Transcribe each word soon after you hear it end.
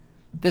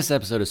This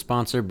episode is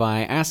sponsored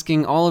by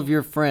asking all of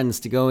your friends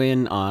to go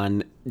in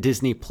on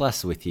Disney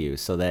Plus with you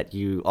so that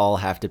you all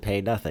have to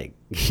pay nothing.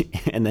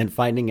 And then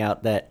finding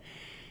out that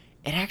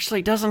it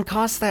actually doesn't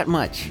cost that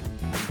much.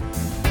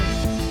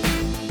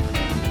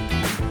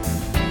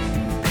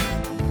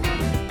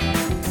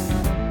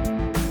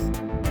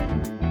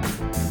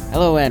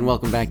 Hello and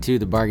welcome back to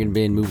the Bargain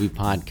Bin Movie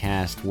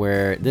Podcast,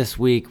 where this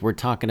week we're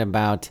talking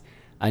about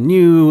a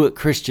new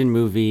Christian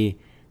movie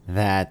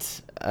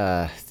that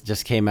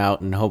just came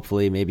out and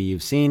hopefully maybe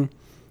you've seen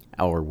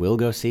or will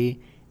go see,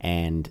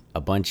 and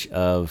a bunch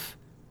of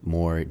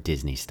more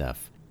Disney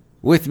stuff.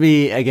 With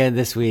me again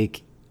this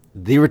week,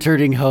 the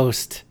returning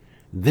host,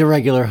 the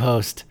regular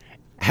host,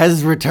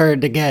 has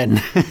returned again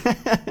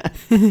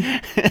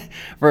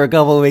for a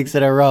couple of weeks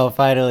in a row,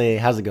 finally.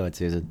 How's it going,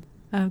 Susan?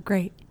 Oh,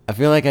 great. I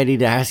feel like I need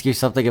to ask you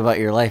something about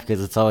your life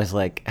because it's always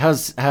like,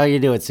 how you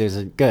doing,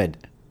 Susan? Good.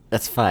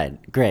 That's fine.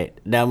 Great.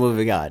 Now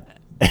moving on.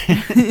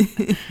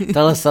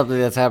 Tell us something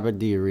that's happened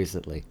to you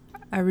recently.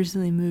 I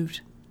recently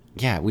moved.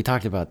 Yeah, we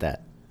talked about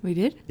that. We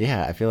did?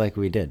 Yeah, I feel like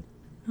we did.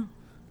 Oh.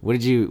 What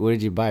did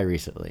you buy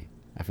recently?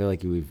 I feel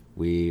like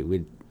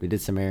we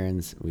did some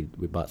errands. We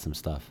bought some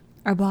stuff.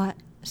 I bought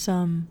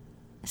some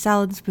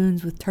salad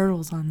spoons with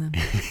turtles on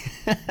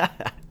them.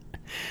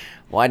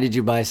 Why did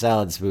you buy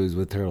salad spoons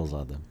with turtles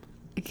on them?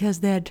 Because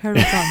they had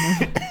turtles on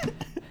them.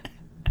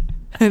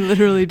 I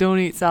literally don't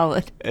eat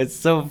salad. It's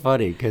so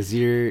funny because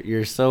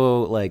you're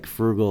so like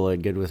frugal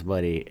and good with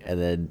money, and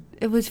then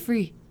It was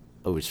free,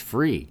 it was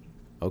free.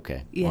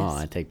 Okay. Yes. Well,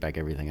 I take back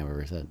everything I've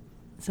ever said.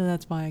 so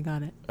that's why I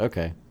got it.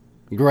 Okay.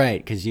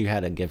 Right, because you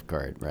had a gift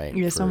card, right?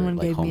 Yeah, for, someone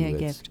like, gave home me a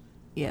goods. gift.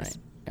 Yes.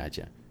 Right.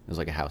 Gotcha. It was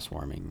like a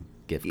housewarming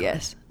gift card.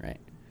 Yes. Right.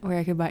 Where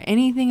I could buy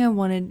anything I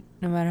wanted,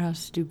 no matter how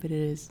stupid it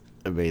is.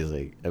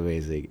 Amazing. And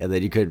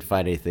then you couldn't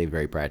find anything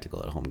very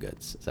practical at Home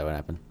Goods. Is that what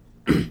happened?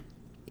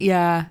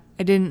 Yeah,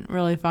 I didn't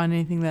really find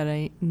anything that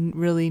I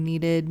really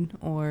needed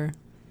or...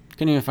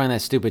 Couldn't even find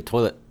that stupid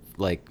toilet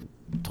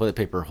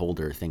paper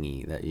holder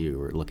thingy that you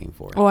were looking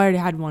for. Oh, I already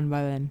had one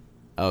by then.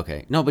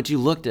 Okay. No, but you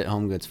looked at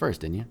Home Goods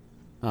first, didn't you?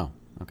 Oh,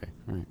 okay.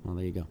 All right. Well,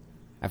 there you go.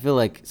 I feel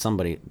like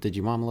did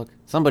your mom look?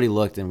 Somebody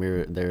looked and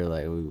they were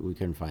like, we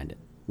couldn't find it.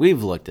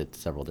 We've looked at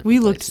several different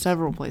places. We looked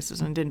several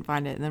places and didn't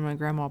find it, and then my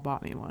grandma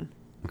bought me one.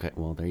 Okay.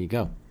 Well, there you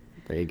go.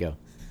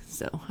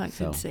 So I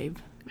could save.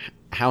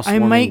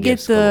 Housewarming I might get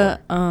gifts the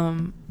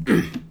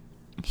galore.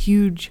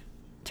 huge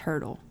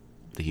turtle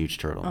The huge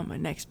turtle. on my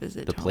next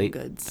visit The to plate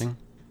Home Goods. thing?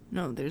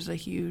 No, there's a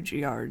huge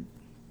yard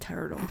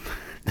turtle.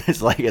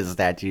 It's like a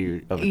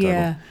statue of a turtle.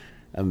 Yeah.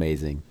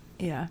 Amazing.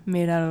 Yeah,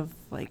 made out of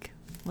like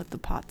what the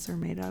pots are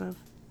made out of.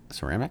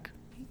 Ceramic?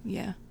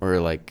 Yeah, Or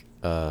like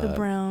the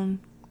brown,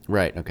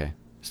 right, okay.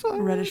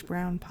 reddish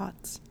brown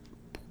pots.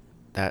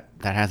 That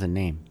has a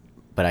name,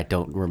 but I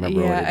don't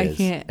remember Yeah, what I it is.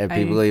 can't- And I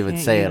people even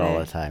can't say get it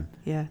all it. the time.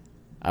 Yeah.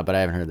 But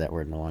I haven't heard that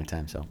word in a long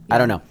time, so Yeah. I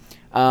don't know.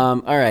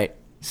 All right,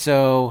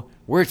 so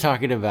we're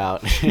talking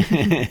about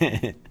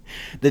the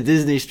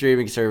Disney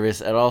streaming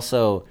service, and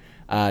also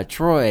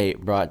Troy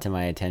brought to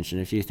my attention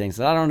a few things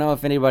that I don't know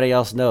if anybody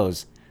else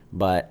knows,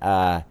 but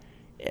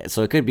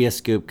so it could be a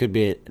scoop, could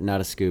be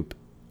not a scoop,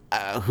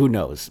 who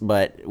knows,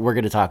 but we're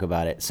going to talk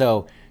about it.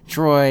 So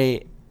Troy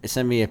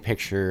sent me a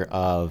picture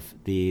of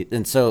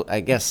and so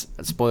I guess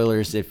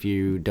spoilers if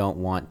you don't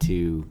want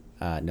to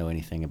know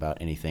anything about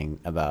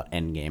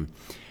Endgame.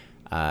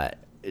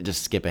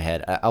 Just skip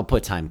ahead. I'll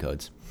put time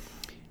codes.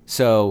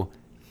 So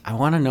I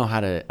want to know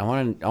I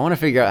want to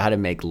figure out how to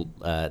make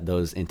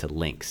those into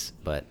links,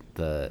 but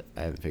I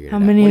haven't figured it How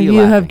out. many What are of you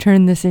laughing? have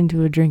turned this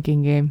into a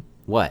drinking game?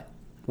 What?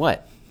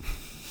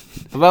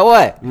 About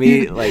what?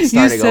 Me like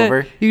starting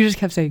over? You just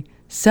kept saying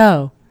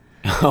so.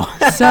 Oh.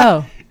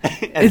 So.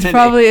 And It's then-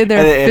 probably in and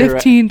then there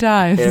 15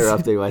 times.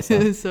 interrupting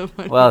myself. It's so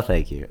funny. Well,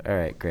 thank you. All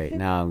right, great.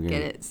 Now I'm gonna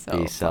Get it? So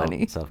be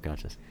funny.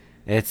 self-conscious.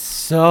 It's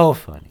so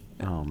funny.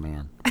 Oh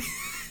man.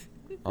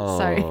 Oh.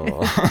 Sorry.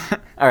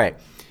 All right.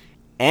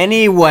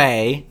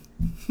 Anyway,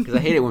 because I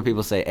hate it when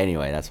people say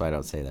anyway. That's why I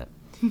don't say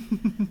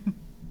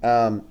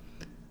that.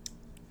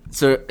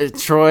 So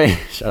Troy,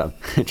 shut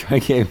up. Troy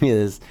gave me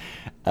this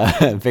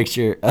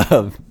picture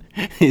of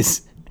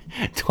his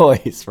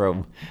toys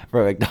from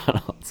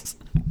McDonald's.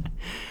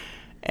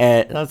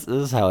 And this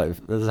is how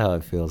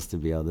it feels to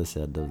be on this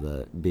end of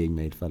the being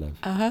made fun of.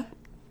 Uh-huh.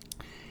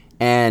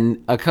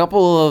 And a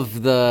couple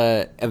of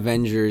the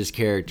Avengers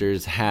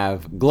characters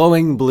have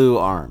glowing blue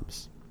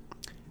arms.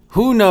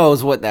 Who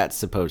knows what that's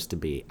supposed to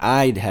be?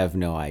 I'd have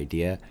no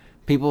idea.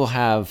 People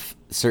have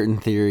certain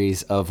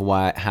theories of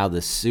why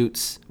the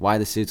suits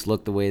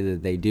look the way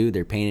that they do.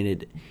 They're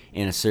painted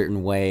in a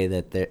certain way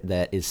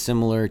that is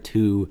similar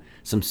to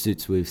some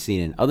suits we've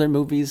seen in other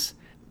movies,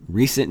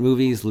 recent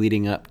movies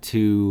leading up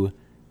to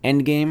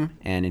Endgame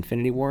and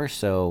Infinity War.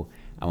 So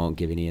I won't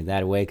give any of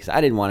that away because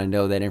I didn't want to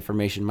know that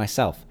information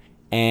myself.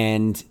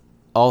 And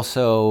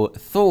also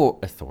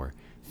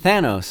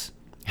Thanos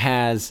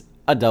has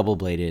a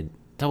double-bladed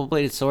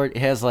sword. It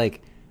has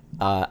like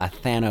a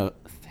Thanos.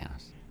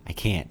 I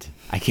can't.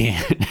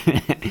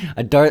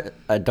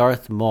 a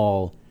Darth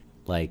Maul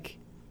like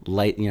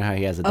light. You know how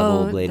he has a Oh,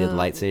 double-bladed the-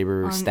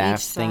 lightsaber on staff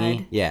each thingy?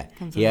 side Yeah,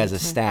 comes he a has a lightsaber.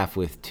 staff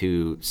with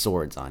 2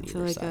 swords on So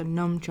either like side. a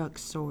nunchuck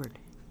sword.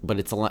 But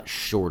it's a lot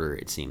shorter,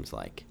 it seems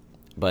like.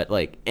 But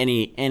like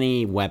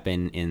any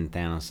weapon in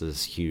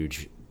Thanos'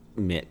 huge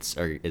mitts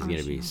is going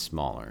to be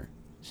smaller.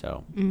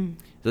 So,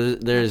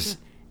 there's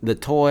the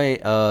toy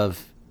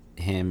of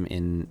him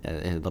in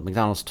the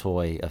McDonald's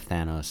toy of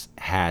Thanos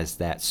has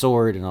that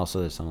sword, and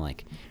also there's some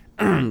like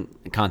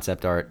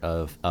concept art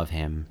of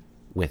him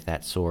with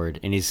that sword,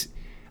 and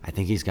I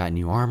think he's got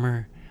new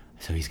armor,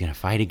 so he's gonna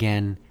fight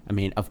again. I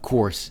mean, of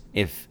course,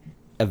 if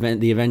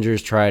the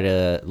Avengers try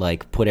to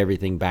like put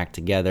everything back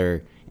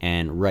together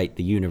and right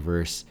the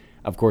universe,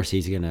 of course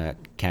he's gonna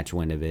catch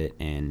wind of it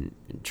and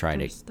try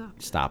to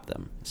stop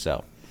them.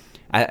 So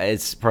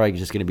it's probably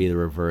just gonna be the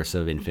reverse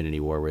of Infinity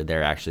War, where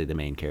they're actually the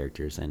main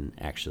characters and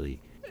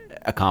actually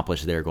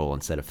accomplish their goal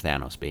instead of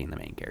Thanos being the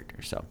main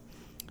character. So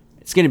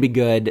it's gonna be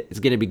good.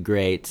 It's gonna be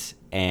great,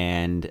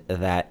 and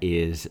that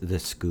is the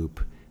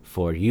scoop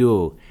for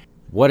you.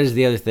 What is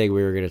the other thing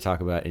we were going to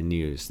talk about in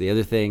news? The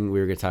other thing we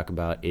were going to talk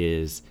about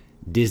is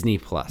Disney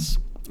Plus.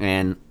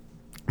 And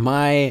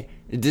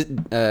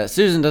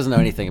Susan doesn't know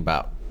anything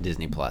about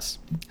Disney Plus.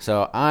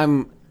 So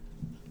I'm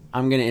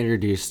going to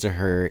introduce to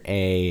her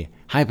a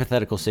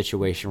hypothetical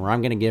situation where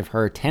I'm going to give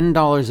her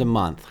 $10 a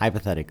month,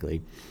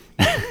 hypothetically.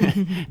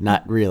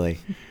 Not really.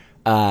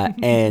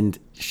 And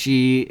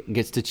she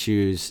gets to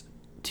choose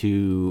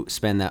to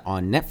spend that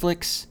on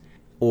Netflix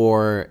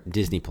or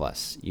Disney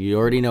Plus. You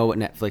already know what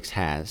Netflix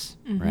has,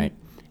 right?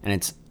 And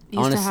it's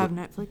Used to have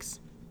Netflix.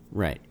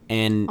 Right.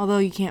 And Although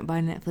you can't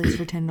buy Netflix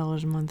for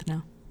 $10 a month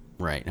now.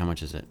 right. How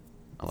much is it?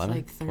 11?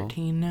 It's like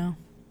 13 now.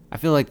 I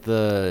feel like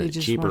the They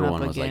just cheaper went up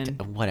one was again.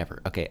 like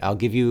whatever. Okay, I'll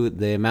give you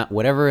the amount,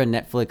 whatever a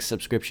Netflix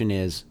subscription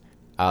is.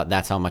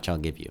 That's how much I'll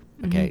give you.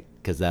 Okay,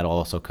 because that'll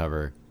also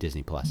cover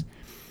Disney Plus.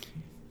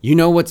 You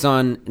know what's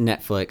on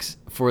Netflix.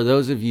 For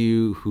those of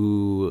you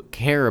who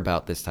care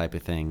about this type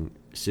of thing,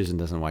 Susan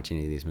doesn't watch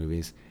any of these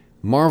movies.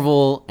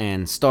 Marvel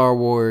and Star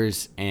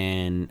Wars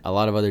and a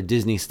lot of other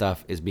Disney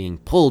stuff is being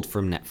pulled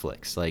from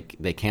Netflix. Like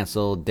they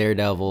canceled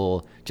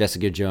Daredevil,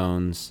 Jessica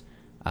Jones,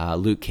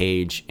 Luke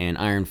Cage, and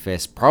Iron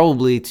Fist,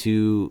 probably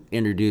to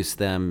introduce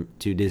them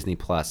to Disney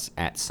Plus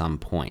at some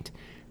point.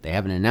 They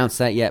haven't announced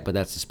that yet, but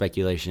that's a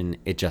speculation.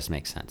 It just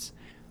makes sense.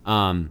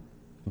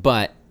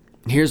 But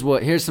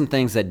here's some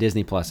things that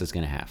Disney Plus is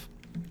going to have.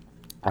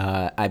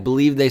 I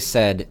believe they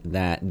said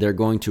that they're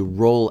going to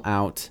roll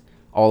out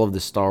all of the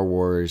Star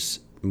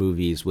Wars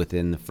movies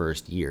within the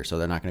first year. So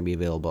they're not going to be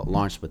available at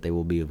launch, but they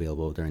will be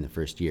available during the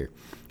first year.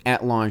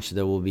 At launch,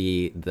 there will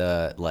be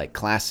the like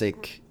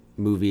classic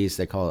movies.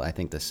 They call it, I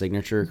think, the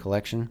Signature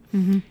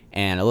Collection.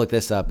 And I looked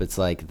this up. It's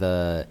like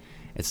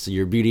it's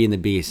your Beauty and the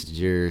Beast,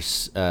 your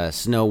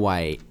Snow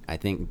White. I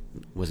think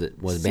was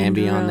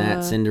Bambi on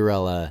that?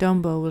 Cinderella.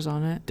 Dumbo was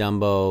on it.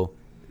 Dumbo,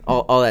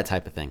 all that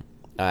type of thing.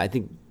 I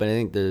think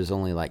there's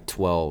only like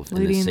 12 in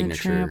Lady the and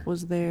Signature. the Tramp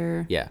was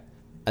there. Yeah.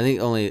 I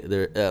think only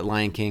the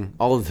Lion King,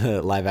 all of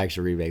the live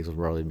action remakes will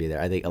probably be there.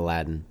 I think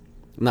Aladdin,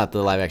 not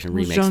the live action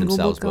Was remakes Jungle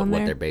themselves, Book but on what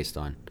there? they're based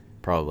on.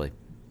 Probably.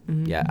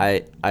 Yeah,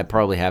 I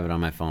probably have it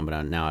on my phone,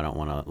 but now I don't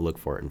want to look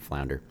for it and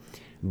flounder.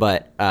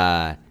 But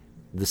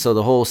so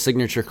the whole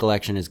Signature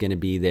Collection is going to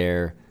be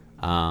there.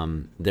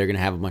 They're going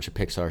to have a bunch of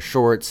Pixar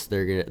shorts.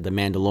 The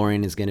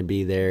Mandalorian is going to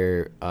be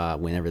there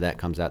whenever that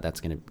comes out.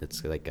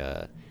 It's like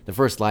the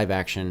first live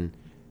action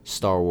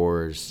Star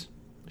Wars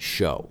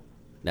show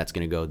that's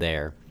going to go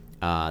there.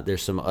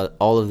 There's some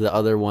all of the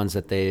other ones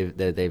that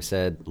they've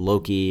said.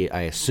 Loki,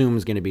 I assume,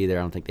 is going to be there.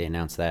 I don't think they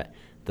announced that.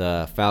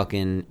 The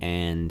Falcon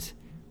and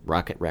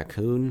Rocket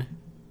Raccoon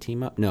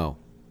team up. No,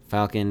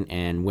 Falcon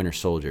and Winter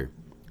Soldier.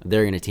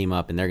 They're going to team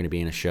up and they're going to be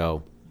in a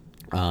show.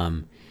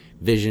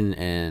 Vision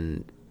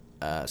and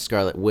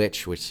Scarlet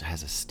Witch, which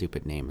has a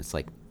stupid name. It's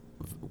like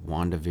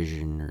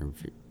WandaVision or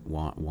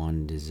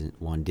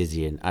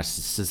Wandizian.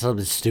 Some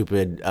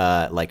stupid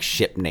like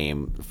ship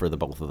name for the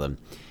both of them.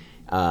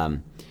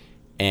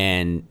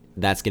 And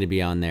that's going to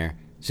be on there.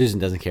 Susan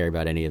doesn't care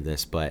about any of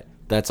this, but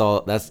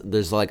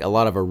there's like a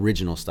lot of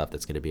original stuff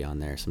that's going to be on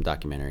there, some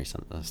documentaries,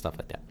 some stuff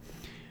like that.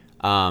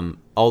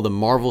 All the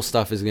Marvel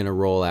stuff is going to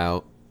roll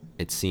out,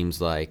 it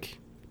seems like,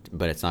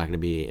 but it's not going to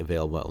be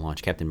available at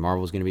launch. Captain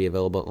Marvel is going to be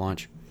available at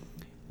launch,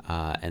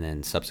 and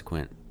then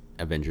subsequent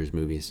Avengers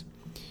movies.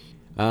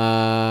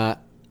 All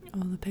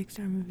the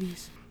Pixar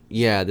movies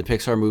Yeah, the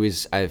Pixar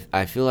movies.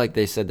 I feel like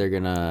they said they're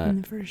gonna.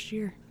 in the first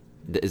year.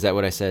 Is that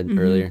what I said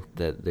earlier?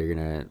 That they're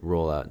gonna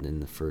roll out in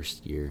the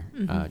first year.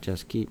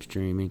 Just keep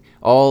streaming.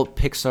 All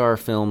Pixar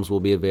films will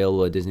be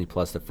available at Disney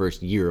Plus the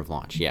first year of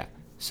launch. Yeah.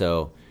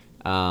 So,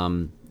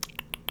 all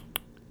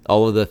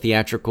of the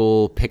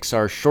theatrical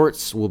Pixar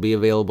shorts will be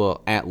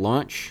available at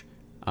launch.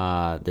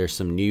 There's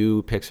some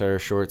new Pixar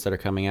shorts that are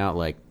coming out,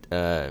 like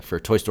for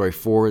Toy Story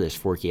 4. There's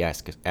Forky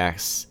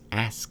asks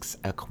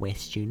a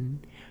question.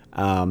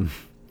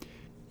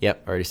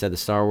 Yep, already said the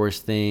Star Wars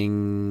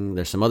thing.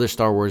 There's some other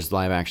Star Wars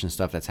live action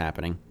stuff that's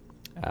happening.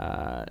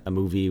 A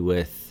movie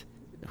with,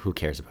 who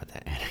cares about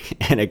that?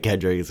 Anna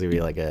Kendrick is gonna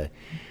be like a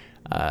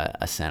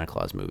a Santa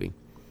Claus movie.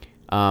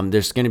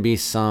 There's going to be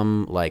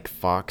some like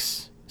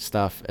Fox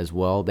stuff as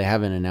well. They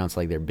haven't announced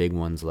like their big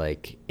ones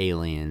like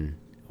Alien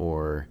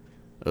or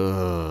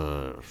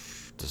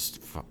just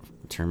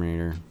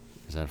Terminator.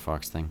 Is that a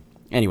Fox thing?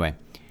 Anyway,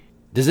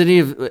 does any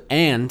of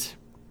and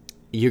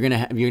you're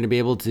gonna be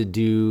able to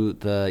do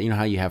the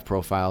how you have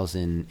profiles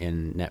in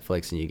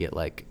Netflix and you get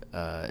like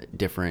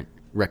different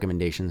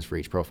recommendations for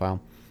each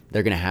profile.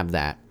 They're gonna have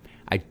that.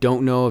 I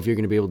don't know if you're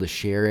gonna be able to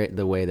share it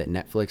the way that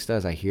Netflix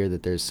does. I hear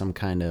that there's some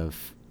kind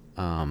of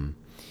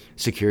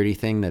security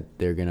thing that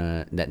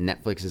that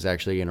Netflix is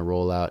actually gonna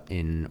roll out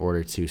in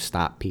order to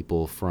stop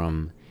people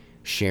from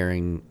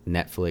sharing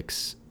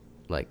Netflix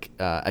like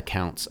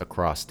accounts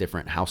across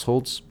different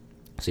households.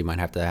 So you might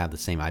have to have the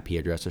same IP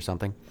address or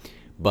something,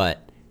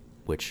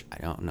 which I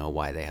don't know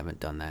why they haven't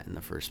done that in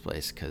the first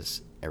place,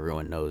 because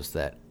everyone knows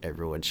that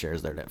everyone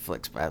shares their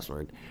Netflix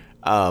password.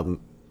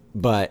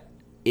 But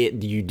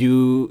you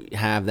do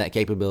have that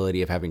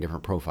capability of having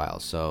different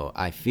profiles. So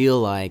I feel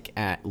like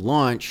at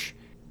launch,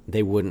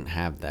 they wouldn't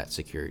have that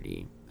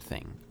security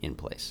thing in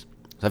place.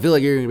 So I feel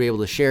like you're going to be able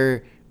to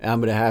share.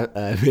 I'm going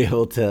to be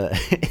able to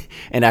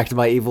enact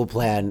my evil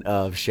plan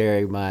of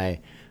sharing my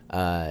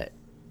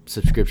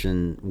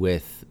subscription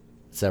with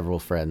several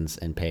friends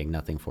and paying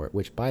nothing for it,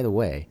 which, by the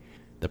way,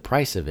 the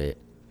price of it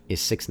is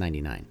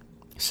 $6.99.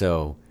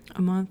 So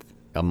a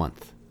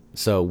month.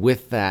 So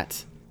with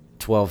that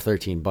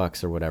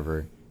 $12-13 or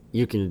whatever,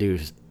 you can do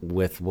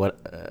with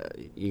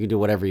you can do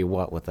whatever you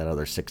want with that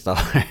other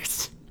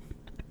 $6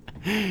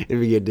 if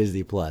you get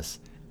Disney Plus.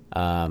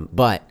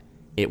 But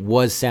it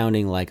was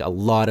sounding like a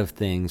lot of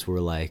things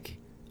were like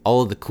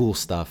all of the cool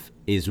stuff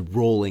is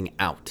rolling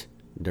out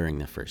during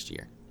the first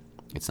year.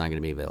 It's not going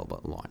to be available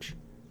at launch.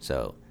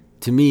 So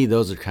to me,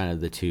 those are kind of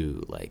the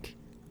two, like.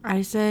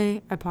 I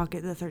say I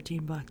pocket the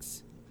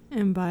 $13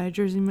 and buy a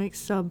Jersey Mike's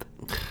sub.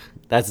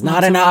 That's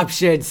not an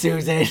option,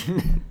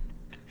 Susan.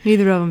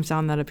 Neither of them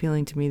sound that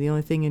appealing to me. The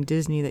only thing in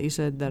Disney that you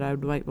said that I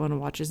might want to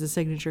watch is the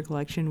Signature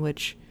Collection,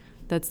 which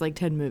that's like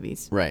 10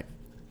 movies. Right.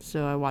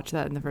 So I watched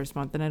that in the first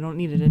month and I don't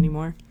need it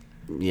anymore.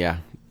 Yeah,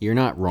 you're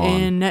not wrong.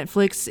 And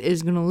Netflix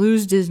is going to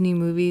lose Disney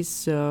movies,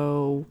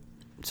 so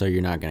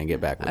you're not going to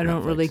get back with I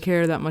don't Netflix. really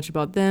care that much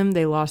about them.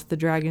 They lost the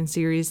Dragon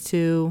series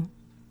too,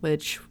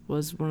 which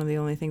was one of the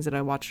only things that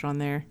I watched on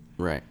there.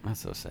 Right.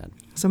 That's so sad.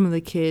 Some of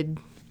the kid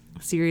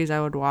series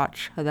I would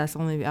watch, that's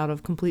only out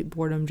of complete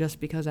boredom just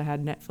because I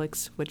had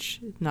Netflix, which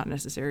is not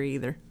necessary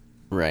either.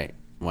 Right.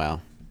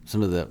 Wow.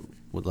 Some of the,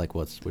 like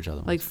which other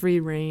ones? Like Free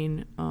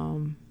Reign.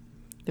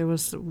 There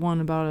was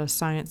one about a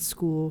science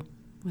school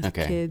with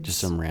kids. Just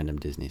some random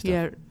Disney stuff.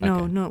 Yeah.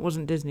 No, it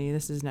wasn't Disney.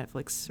 This is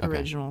Netflix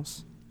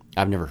originals.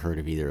 I've never heard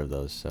of either of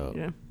those, so.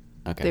 Yeah.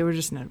 Okay. They were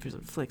just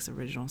Netflix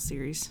original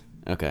series.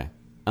 Okay.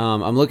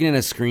 I'm looking at a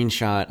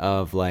screenshot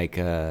of like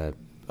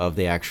of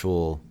the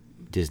actual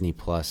Disney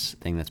Plus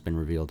thing that's been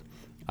revealed.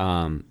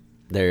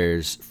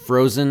 There's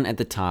Frozen at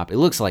the top. It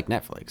looks like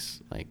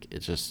Netflix. Like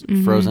it's just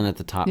Frozen at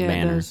the top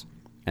banner. It does.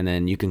 And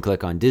then you can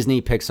click on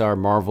Disney, Pixar,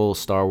 Marvel,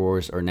 Star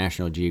Wars, or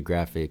National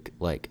Geographic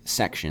like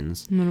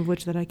sections. None of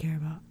which that I care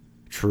about.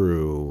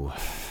 True.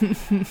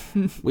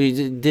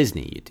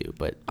 Disney you do,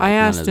 but like, I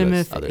asked him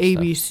if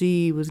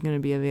ABC stuff was going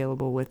to be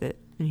available with it,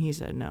 and he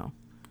said no.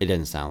 It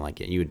doesn't sound like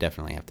it. You would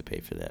definitely have to pay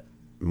for that.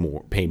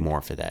 Pay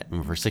more for that.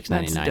 And for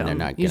 $6.99, they're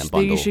not going to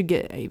bundle. You should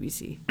get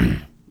ABC.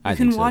 You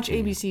can watch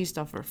ABC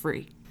stuff for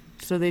free.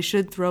 So they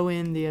should throw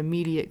in the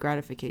immediate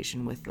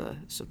gratification with the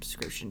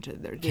subscription to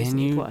their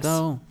Disney Plus. Can you,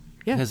 though?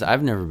 Yeah. Because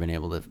I've never been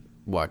able to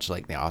watch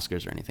like the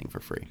Oscars or anything for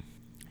free.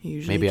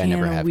 Usually Maybe I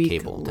never have week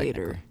cable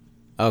later.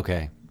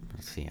 Okay.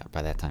 See,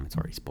 by that time it's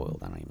already spoiled.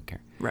 I don't even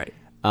care. Right.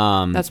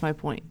 That's my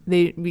point.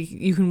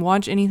 You can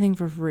watch anything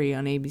for free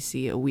on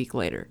ABC a week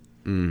later.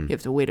 You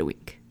have to wait a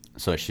week.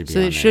 So it should be. So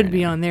it should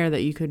be on there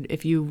that you could,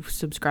 if you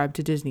subscribe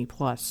to Disney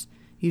Plus,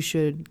 you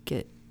should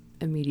get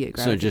immediate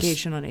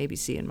gratification on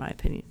ABC, in my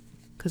opinion,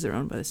 because they're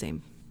owned by the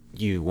same.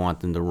 You want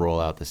them to roll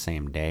out the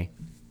same day,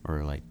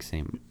 or like next day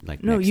or something?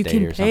 No, you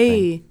can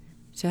pay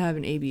to have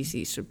an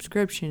ABC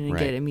subscription and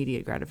get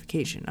immediate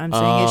gratification. I'm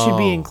saying it should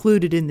be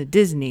included in the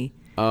Disney.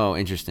 Oh,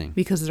 interesting.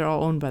 Because they're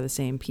all owned by the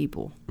same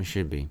people. It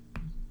should be,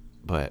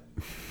 but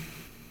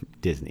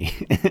Disney.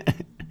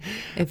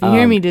 If you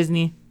hear me,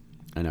 Disney.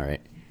 I know,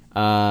 right?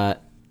 And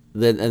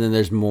then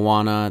there's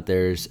Moana,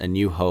 there's A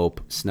New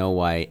Hope, Snow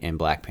White, and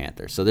Black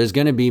Panther. So there's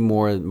going to be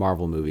more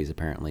Marvel movies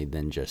apparently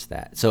than just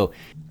that. So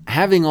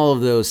having all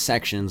of those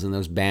sections and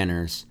those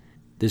banners,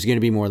 there's going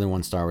to be more than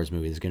one Star Wars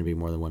movie. There's going to be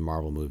more than one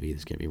Marvel movie.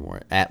 There's going to be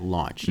more at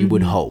launch. You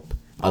would hope.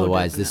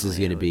 Otherwise, this is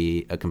going to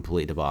be a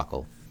complete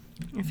debacle.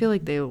 I feel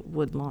like they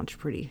would launch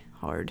pretty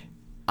hard.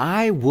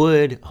 I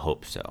would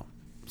hope so.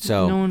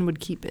 So no one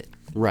would keep it.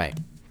 Right.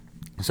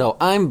 So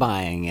I'm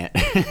buying it.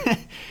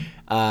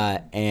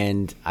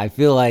 And I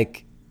feel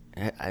like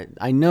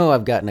I know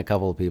I've gotten a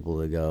couple of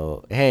people to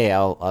go, hey,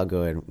 I'll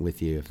go in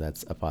with you if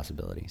that's a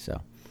possibility.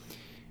 So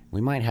we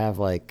might have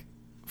like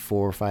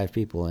 4 or 5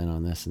 people in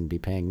on this and be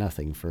paying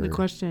nothing for. The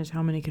question is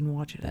how many can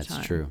watch it at a time.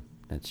 That's true.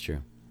 That's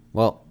true.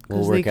 Well,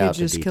 we'll work they could out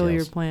just the kill your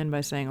details. plan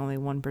by saying only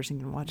one person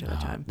can watch at a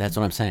time. That's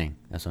what I'm saying.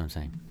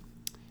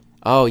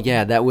 Oh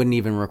yeah, that wouldn't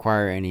even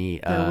require any.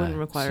 That wouldn't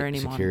require any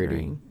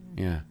security. monitoring.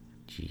 Yeah.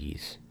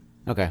 Jeez.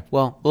 Okay.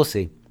 Well, we'll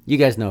see. You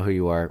guys know who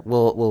you are.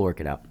 We'll work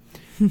it out.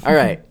 All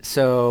right.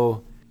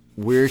 So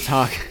we're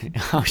talking.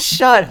 Oh,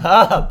 shut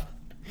up.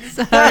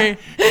 Sorry.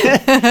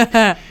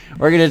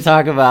 We're gonna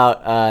talk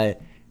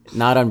about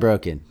Not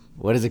Unbroken.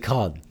 What is it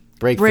called?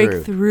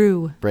 Breakthrough.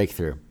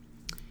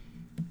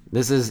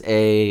 This is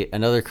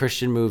another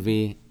Christian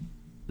movie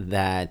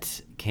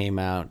that came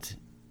out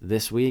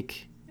this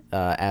week.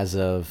 As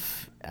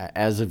of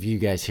you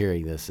guys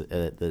hearing this,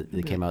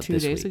 it came out 2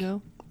 this days week.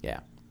 ago.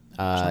 Yeah.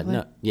 Something?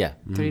 No. Yeah.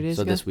 3 days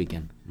so ago? this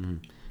weekend.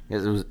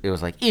 It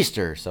was like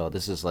Easter, so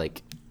this is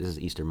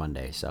Easter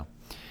Monday. So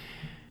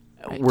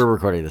we're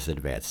recording this in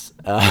advance.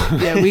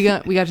 Yeah, we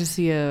got to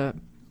see a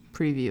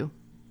preview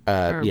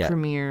or yeah.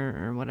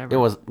 premiere or whatever. It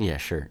was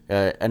sure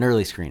an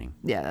early screening.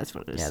 Yeah, that's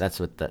what it is. Yeah, that's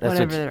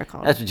Whatever they're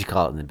called. That's what you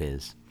call it in the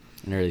biz.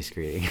 An early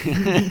screening.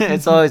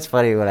 It's always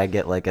funny when I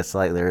get like a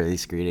slightly early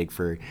screening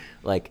for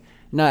like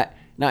not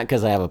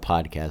because I have a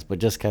podcast, but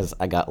just because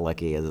I got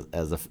lucky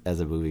as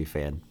a movie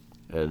fan,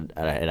 and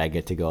I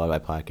get to go on my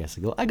podcast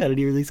and go, I got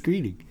an early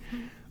screening.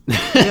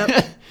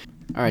 Yep.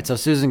 All right, so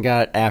Susan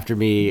got after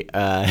me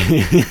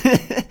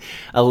a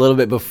little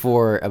bit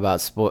before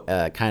about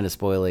kind of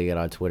spoiling it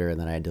on Twitter, and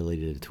then I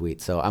deleted a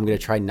tweet. So I'm going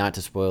to try not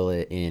to spoil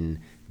it in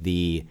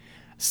the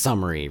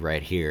summary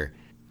right here.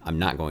 I'm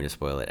not going to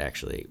spoil it,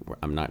 actually.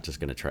 I'm not just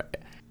going to try.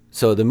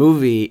 So the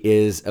movie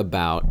is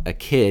about a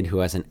kid who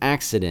has an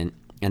accident,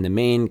 and the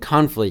main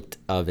conflict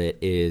of it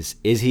is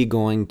he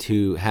going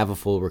to have a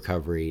full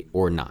recovery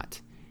or not?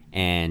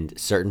 And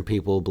certain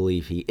people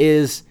believe he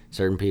is,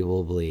 certain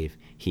people believe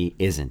he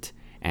isn't.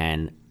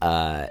 And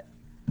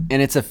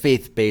it's a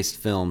faith-based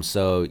film,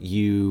 so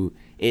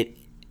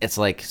it's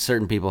like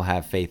certain people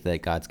have faith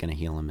that God's going to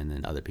heal him, and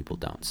then other people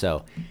don't.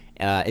 So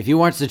if you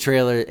watch the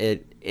trailer,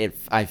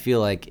 I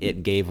feel like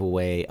it gave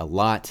away a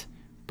lot,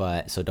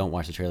 so don't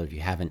watch the trailer if you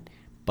haven't.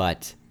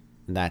 But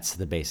that's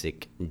the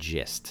basic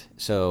gist.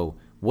 So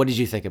what did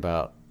you think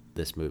about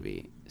this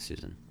movie,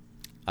 Susan?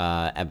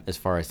 As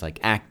far as like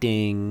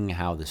acting,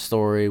 how the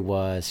story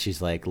was,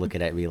 she's like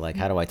looking at me like,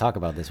 how do I talk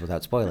about this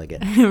without spoiling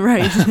it?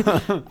 Right.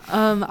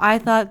 I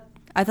thought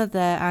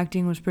that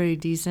acting was pretty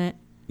decent.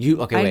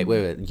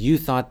 Wait. You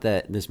thought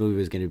that this movie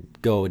was going to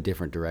go a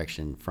different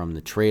direction from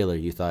the trailer.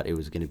 You thought it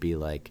was going to be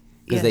like,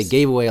 because they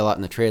gave away a lot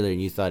in the trailer,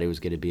 and you thought it was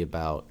going to be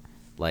about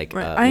like.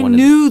 Right. I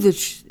knew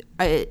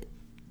that.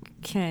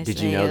 Did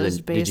you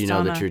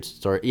know the true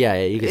story? Yeah,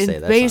 you can say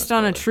that. It's based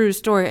on a true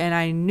story, and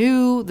I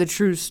knew the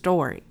true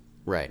story.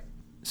 Right.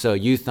 So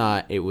you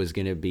thought it was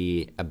going to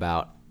be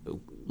about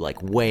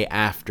like way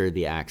after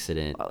the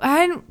accident.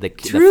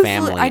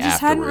 Truthfully, I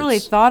just hadn't really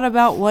thought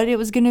about what it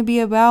was going to be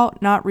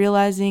about, not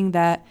realizing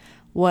that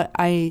what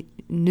I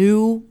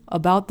knew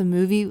about the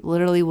movie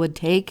literally would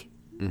take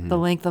the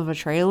length of a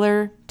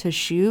trailer to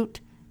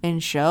shoot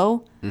and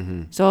show.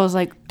 Mm-hmm. So I was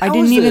like, I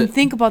didn't even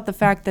think about the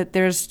fact that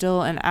there's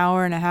still an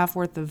hour and a half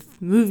worth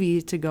of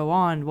movie to go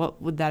on. What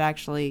would that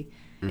actually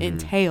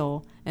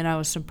entail? And I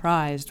was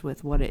surprised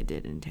with what it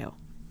did entail.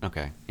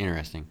 Okay,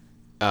 interesting.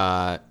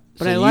 But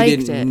I liked it.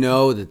 You didn't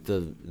know that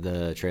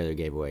the trailer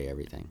gave away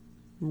everything.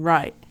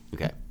 Right.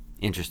 Okay,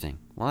 interesting.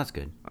 Well, that's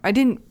good.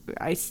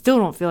 I still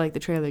don't feel like the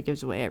trailer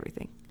gives away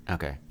everything.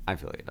 Okay, I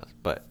feel like it does.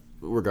 But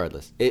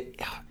regardless,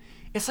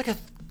 it's like a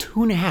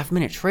 2.5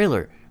 minute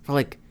trailer for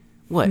like,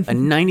 what, a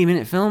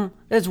 90-minute film?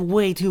 That's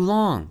way too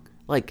long.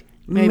 Like,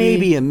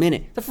 maybe a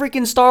minute. The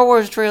freaking Star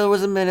Wars trailer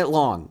was a minute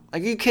long.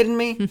 Like, are you kidding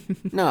me?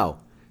 No.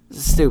 This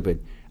is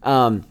stupid.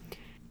 All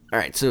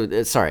right,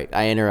 so, sorry,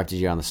 I interrupted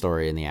you on the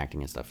story and the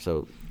acting and stuff.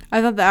 So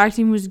I thought the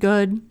acting was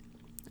good.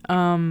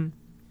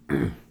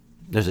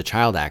 There's a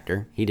child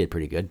actor. He did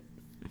pretty good.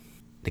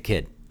 The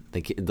kid,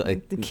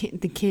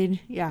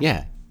 yeah.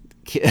 Yeah.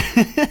 Child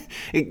I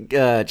think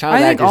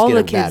actors all get the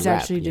a bad kids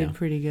rap, actually did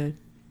pretty good.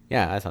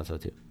 Yeah, I thought so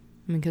too.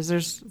 I mean, because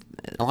there's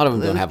a lot of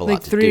them don't have a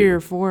lot to do. Like 3 or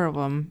 4 of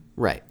them.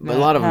 Right, but a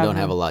lot of them don't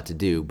have a lot to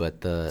do.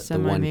 But the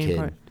one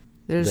kid,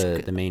 there's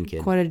the main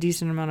kid, quite a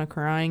decent amount of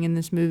crying in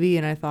this movie,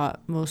 and I thought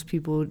most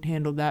people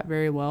handled that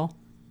very well.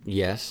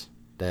 Yes,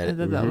 that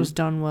was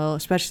done well,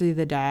 especially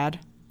the dad.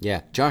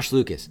 Yeah, Josh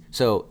Lucas.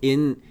 So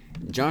in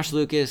Josh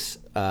Lucas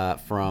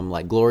from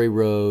like Glory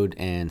Road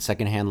and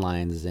Secondhand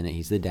Lines is in it.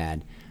 He's the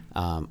dad.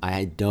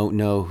 I don't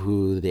know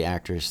who the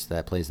actress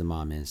that plays the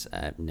mom is.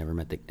 I've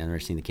never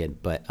seen the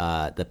kid, but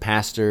the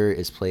pastor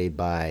is played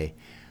by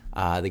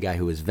the guy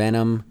who was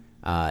Venom.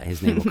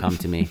 His name will come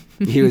to me.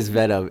 He was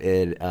Venom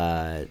in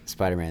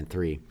Spider-Man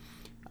 3.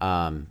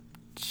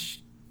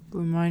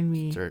 Remind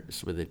me.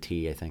 Starts with a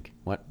T, I think.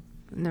 What?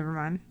 Never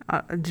mind.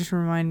 Just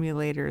remind me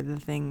later the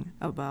thing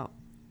about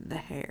the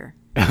hair.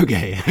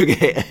 Okay.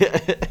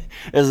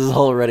 There's this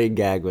whole running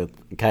gag with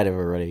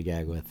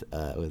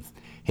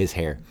his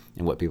hair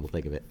and what people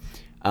think of it.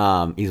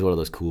 He's one of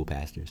those cool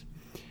pastors.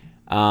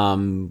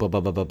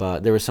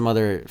 There were some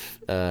other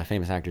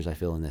famous actors I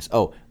feel in this.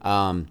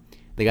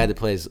 the guy that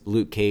plays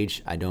Luke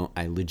Cage, I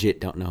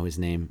legit don't know his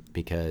name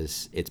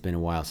because it's been a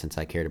while since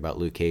I cared about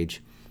Luke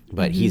Cage,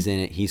 but he's in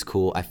it. He's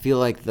cool. I feel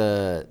like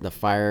the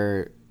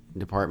fire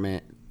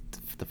department,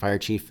 the fire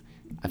chief,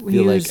 I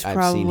feel like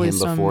I've seen him before.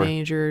 Some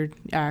major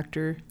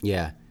actor.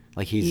 Yeah,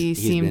 like he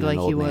seemed been like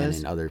an old man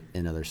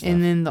in other stuff.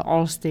 And then the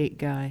Allstate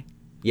guy.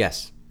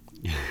 Yes,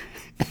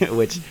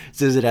 which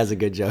Susan has a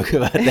good joke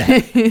about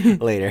that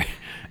later.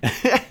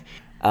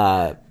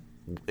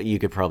 You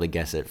could probably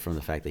guess it from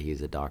the fact that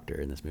he's a doctor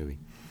in this movie.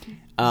 He's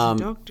a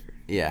doctor.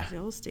 Yeah, he's the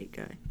Allstate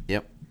guy.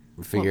 Yep.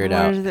 Figure it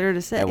out. What is there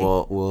to say? And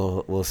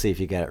we'll see if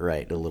you got it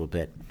right a little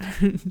bit.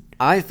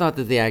 I thought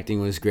that the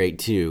acting was great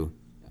too.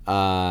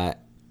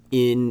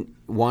 In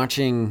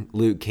watching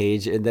Luke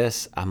Cage in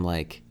this, I'm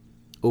like,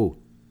 oh,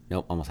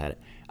 nope, almost had it.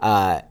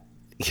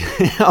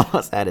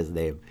 Almost had his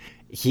name.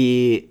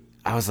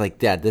 I was like,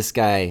 Dad, this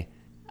guy,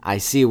 I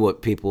see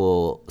what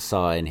people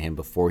saw in him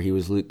before he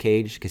was Luke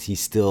Cage, because he's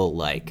still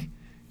like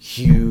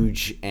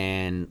huge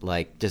and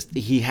like just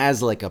he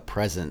has like a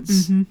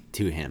presence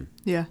to him.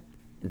 Yeah.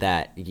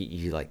 That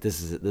you like.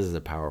 This is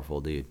a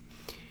powerful dude.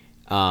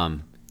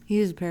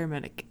 He's a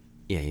paramedic.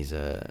 Yeah, he's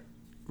a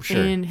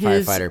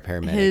firefighter,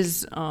 paramedic.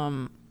 His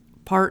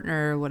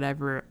partner or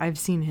whatever, I've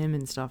seen him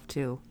and stuff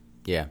too.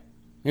 Yeah,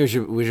 we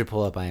should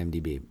pull up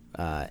IMDb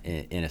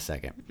in a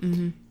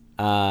second.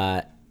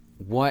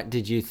 What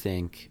did you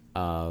think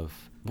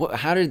of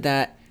how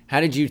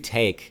did you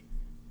take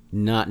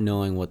not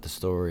knowing what the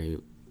story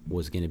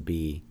was going to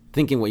be,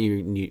 thinking that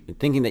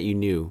you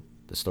knew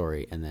the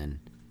story and then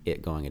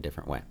it going a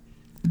different way?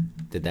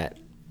 Did that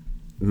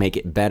make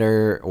it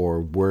better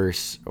or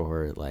worse,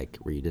 or like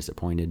were you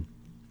disappointed?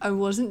 I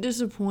wasn't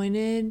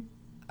disappointed.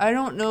 I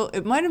don't know.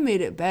 It might have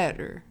made it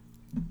better,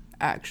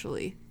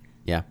 actually.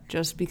 Yeah.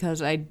 Just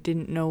because I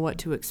didn't know what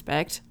to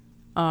expect.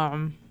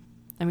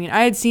 I mean,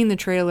 I had seen the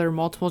trailer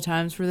multiple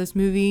times for this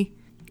movie,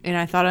 and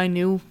I thought I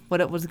knew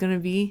what it was going to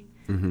be.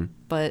 And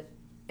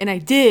I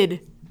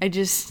did. I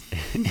just...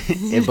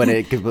 But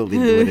it completely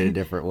did it in a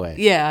different way.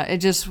 Yeah, it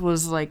just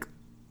was like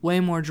way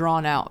more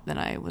drawn out than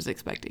I was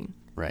expecting.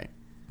 Right.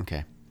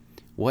 Okay.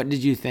 What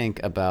did you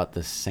think about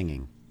the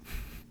singing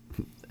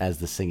as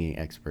the singing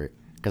expert?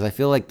 Because I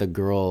feel like the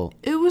girl...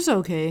 It was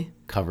okay.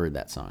 ...covered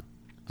that song.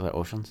 Was that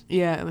Oceans?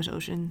 Yeah, it was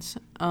Oceans.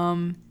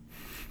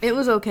 It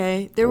was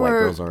okay. White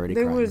girl's already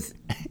crying.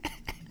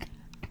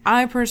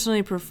 I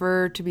personally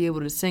prefer to be able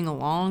to sing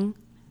along,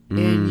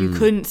 and you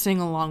couldn't sing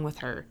along with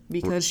her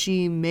because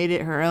she made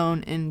it her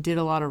own and did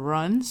a lot of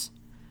runs.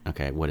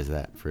 Okay, what is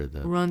that for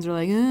the... Runs are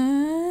like...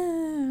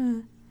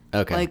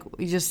 Okay. Like,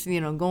 you just,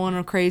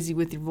 going crazy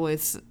with your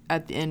voice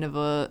at the end of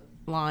a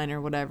line or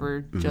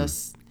whatever,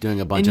 just... Doing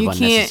a bunch of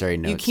unnecessary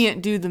notes. You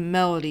can't do the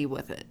melody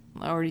with it,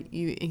 or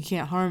you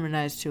can't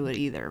harmonize to it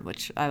either,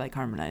 which I like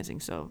harmonizing,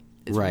 so...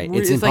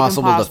 It's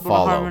impossible to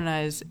follow. To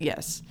harmonize,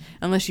 yes.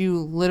 Unless you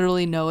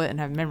literally know it and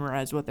have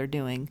memorized what they're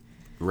doing.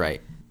 Right.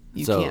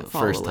 You can't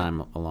follow first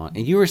time along.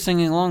 And you were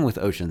singing along with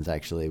Oceans,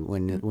 actually,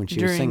 when she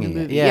was singing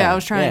it. Yeah, I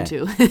was trying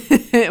to.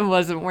 It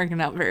wasn't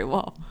working out very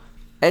well.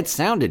 It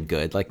sounded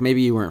good. Like,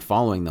 maybe you weren't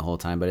following the whole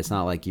time, but it's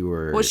not like you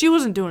were... Well, she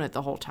wasn't doing it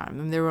the whole time. I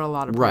mean, there were a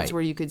lot of parts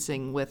where you could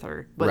sing with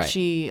her. But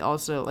she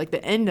also, like,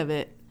 the end of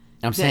it...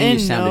 I'm saying you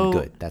sounded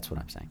good. That's what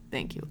I'm saying.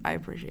 Thank you. I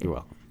appreciate it. You're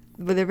welcome.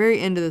 But the very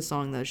end of the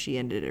song, though, she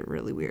ended it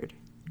really weird.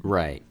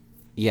 Right.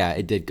 Yeah,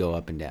 it did go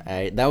up and down.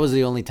 That was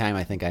the only time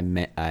I think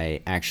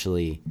I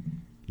actually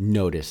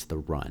noticed the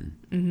run,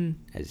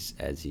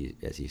 as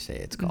you say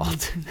it's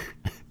called.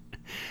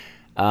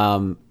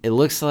 It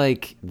looks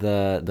like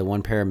the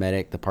one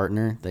paramedic, the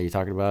partner that you're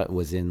talking about,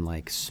 was in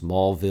like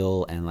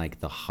Smallville and like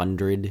The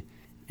 100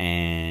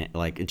 and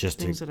like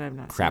just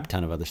a crap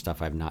ton of other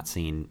stuff I've not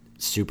seen.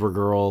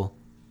 Supergirl,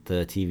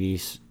 the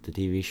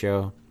TV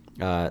show.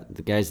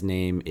 The guy's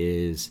name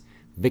is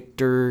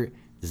Victor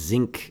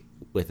Zink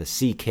with a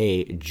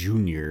CK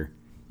Jr.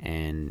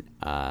 And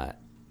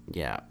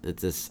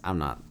it's this.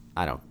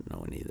 I don't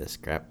know any of this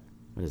crap.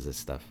 What is this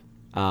stuff?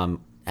 And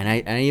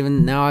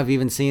I've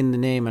even seen the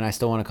name, and I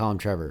still want to call him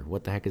Trevor.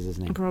 What the heck is his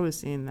name? I've probably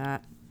seen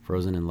that.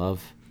 Frozen in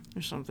Love.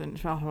 Or something.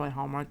 It's probably a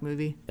Hallmark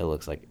movie. It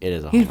looks like it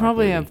is a Hallmark movie. He's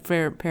probably movie. a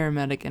fair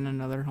paramedic in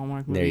another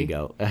Hallmark movie. There you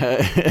go.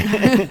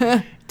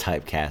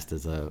 Typecast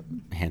as a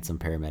handsome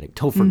paramedic.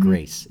 Topher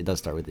Grace. It does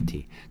start with a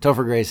T.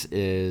 Topher Grace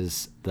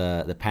is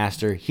the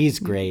pastor. He's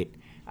great.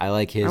 I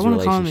like his relationship. I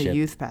want to call him a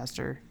youth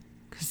pastor.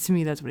 Because to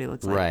me, that's what he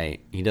looks like. Right.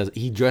 He does.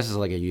 He dresses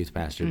like a youth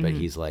pastor, but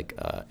he's like...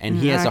 and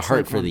he has a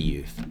heart for the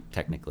youth,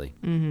 technically.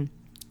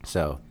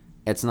 So,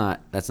 that's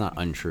not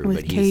untrue, with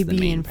but he's KB the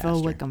main and pastor.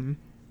 Phil Wickham.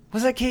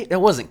 Was that K? It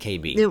wasn't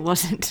KB. It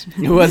wasn't.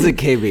 It wasn't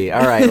KB.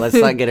 All right, let's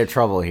not get in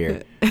trouble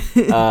here.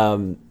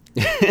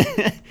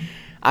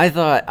 I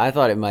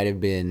thought it might have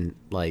been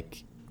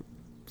like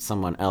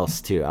someone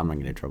else too. I'm not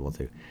getting in trouble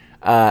too.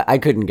 I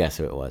couldn't guess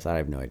who it was. I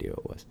have no idea who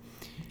it was.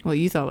 Well,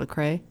 you thought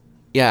Lecrae.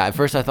 Yeah, at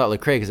first I thought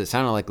Lecrae because it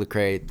sounded like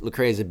Lecrae.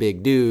 Lecrae is a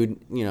big dude.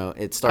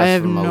 It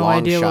starts from a long shot. I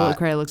have no idea what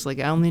Lecrae looks like.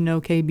 I only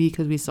know KB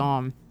because we saw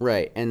him.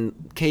 Right, and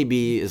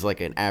KB is like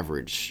an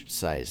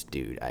average-sized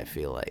dude, I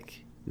feel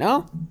like.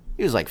 No?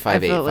 He was like 5'8", 5'9". I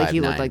felt like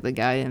he looked like the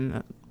guy in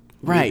the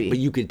Right, movie. but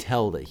you could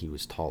tell that he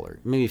was taller.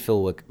 Maybe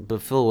Phil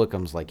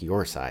Wickham's like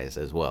your size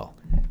as well.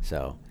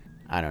 So,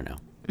 I don't know.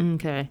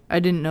 Okay. I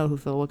didn't know who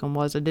Phil Wickham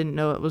was. I didn't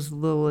know it was the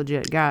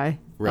legit guy.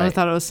 Right. I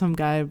thought it was some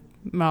guy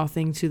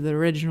mouthing to the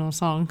original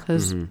song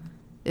because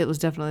it was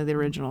definitely the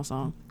original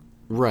song.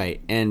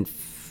 Right, and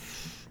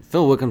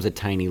Phil Wickham's a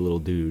tiny little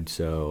dude,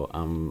 so...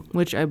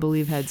 which I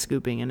believe had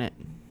scooping in it.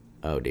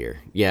 Oh, dear.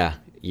 Yeah,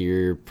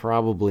 you're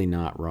probably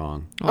not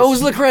wrong. Oh, it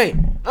was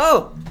Lecrae!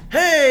 Oh,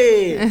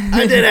 hey!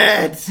 I did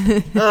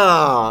it!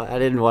 Oh, I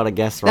didn't want to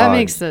guess wrong. That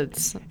makes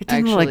sense,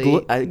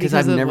 actually, because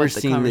I've never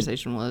seen the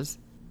conversation was.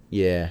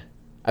 Yeah.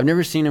 I've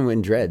never seen him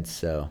in dreads,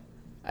 so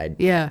I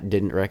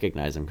didn't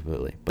recognize him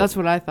completely. But that's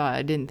what I thought.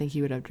 I didn't think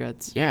he would have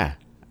dreads. Yeah.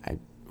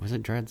 Was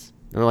it dreads?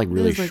 They were like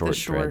really short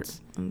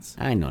dreads.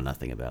 I know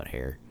nothing about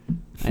hair.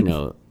 I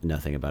know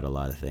nothing about a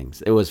lot of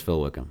things. It was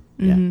Phil Wickham.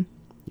 Yeah.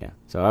 Yeah.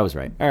 So I was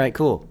right. All right,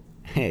 cool.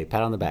 Hey,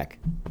 pat on the back.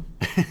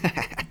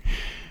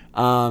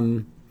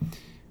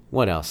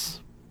 What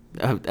else?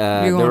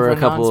 There were a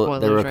couple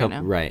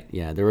right.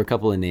 Yeah, there were a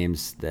couple of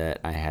names that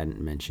I hadn't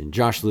mentioned.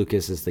 Josh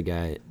Lucas is the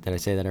guy. Did I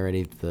say that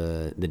already?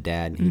 The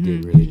dad. He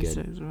did really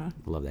good.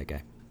 Love that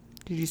guy.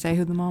 Did you say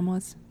who the mom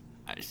was?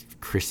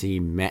 Chrissy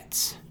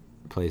Metz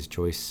plays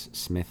Joyce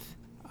Smith.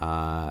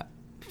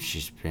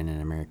 She's been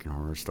in American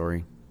Horror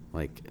Story.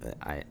 Like,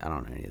 I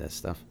don't know any of that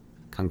stuff.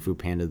 Kung Fu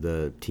Panda,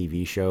 the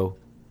TV show.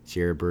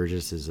 Sierra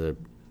Burgess is a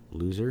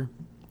loser.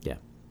 Yeah,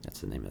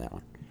 that's the name of that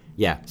one.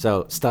 Yeah,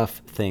 so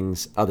stuff,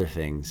 things, other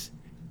things.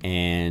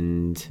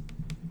 And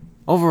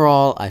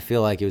overall, I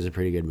feel like it was a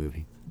pretty good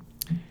movie.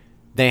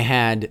 They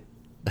had...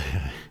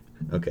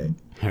 Okay.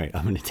 All right,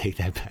 I'm going to take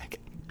that back.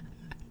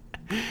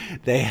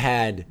 They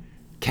had,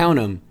 count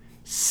them,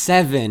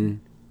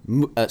 7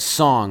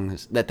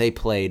 songs that they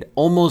played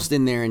almost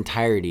in their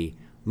entirety.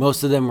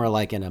 Most of them were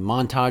like in a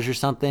montage or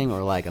something,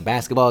 or like a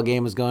basketball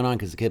game was going on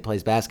because the kid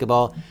plays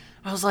basketball.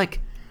 I was like,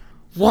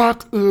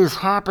 what is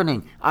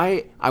happening?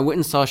 I went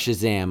and saw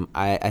Shazam.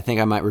 I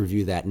think I might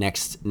review that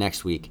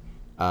next week.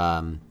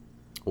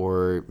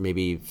 Or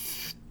maybe,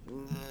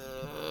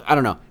 I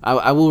don't know.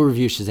 I will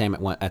review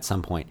Shazam at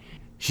some point.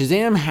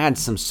 Shazam had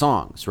some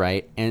songs,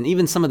 right? And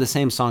even some of the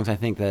same songs I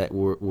think that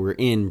were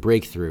in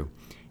Breakthrough.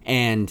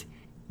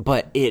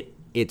 But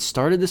it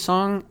started the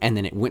song and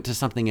then it went to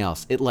something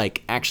else. It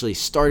like actually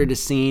started a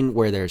scene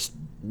where there's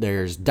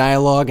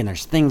dialogue and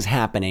there's things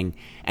happening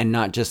and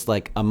not just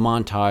like a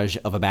montage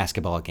of a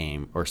basketball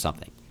game or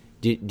something.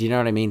 Do you know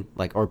what I mean?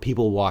 Like, or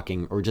people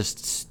walking or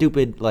just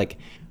stupid, like,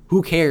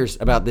 who cares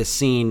about this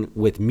scene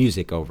with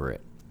music over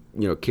it?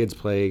 You know, kids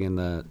playing in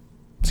the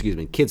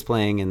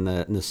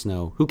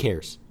snow. Who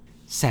cares?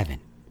 7.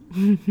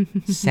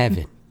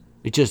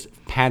 It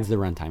just pads the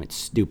runtime. It's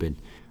stupid.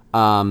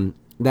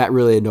 That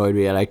really annoyed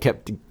me, and I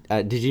kept.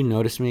 Did you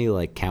notice me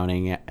like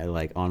counting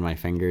like on my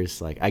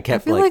fingers? Like I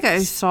kept. I feel like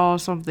I saw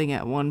something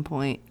at one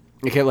point.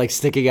 I kept like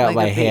sticking out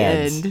my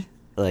hands.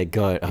 Like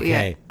going,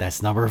 okay,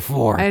 that's number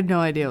 4. I had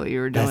no idea what you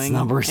were doing. That's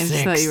number 6. I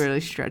just thought you were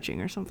really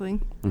stretching or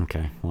something.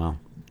 Okay, well,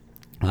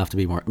 I'll have to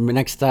be more.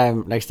 Next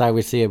time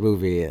we see a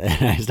movie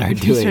and I start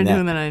doing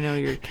that. I know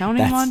you're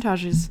counting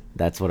montages.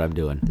 That's what I'm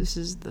doing. This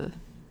is the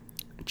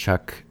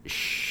Chuck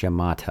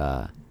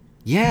Shimata.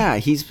 Yeah,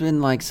 he's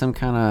been like some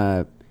kind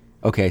of.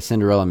 Okay,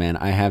 Cinderella Man.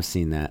 I have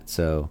seen that.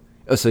 So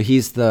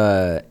he's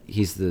the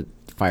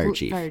fire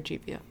chief. Fire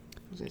chief, yeah. I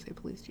was gonna say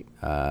police chief.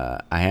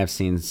 I have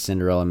seen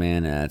Cinderella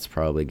Man, and that's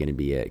probably gonna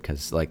be it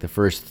because like the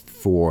first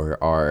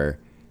 4 are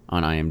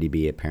on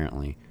IMDb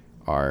apparently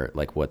are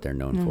like what they're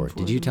known for.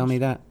 Did you tell me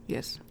that?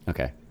 Yes.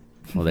 Okay.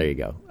 Well, there you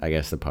go. I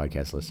guess the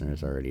podcast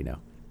listeners already know.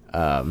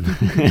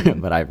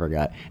 But I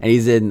forgot. And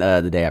he's in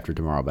The Day After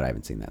Tomorrow, but I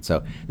haven't seen that.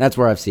 So that's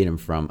where I've seen him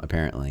from,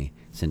 apparently.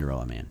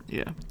 Cinderella Man.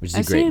 Yeah. Which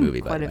is a great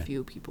movie, by the way. Quite a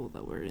few people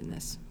that were in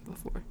this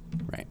before.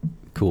 Right.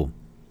 Cool.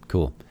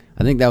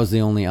 I think that was the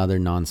only other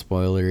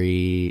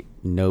non-spoilery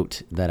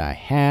note that I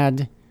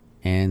had.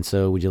 And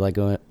so would you like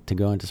to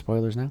go into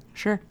spoilers now?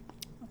 Sure.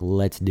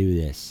 Let's do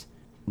this.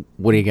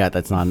 What do you got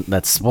that's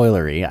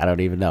spoilery? I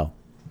don't even know.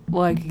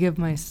 Well, I could give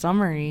my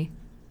summary.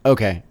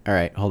 Okay. All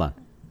right. Hold on.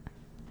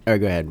 All right,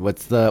 go ahead.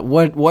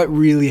 What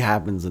really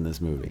happens in this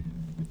movie?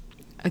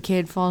 A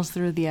kid falls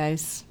through the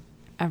ice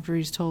after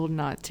he's told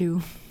not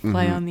to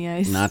play on the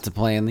ice. Not to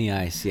play on the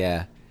ice,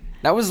 yeah.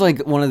 That was like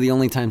one of the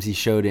only times he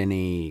showed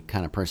any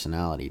kind of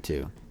personality,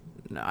 too.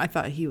 No, I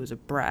thought he was a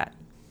brat.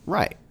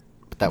 Right.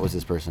 But that was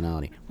his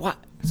personality. What?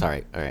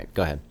 Sorry. All right,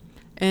 go ahead.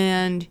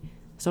 And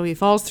so he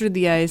falls through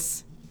the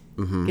ice,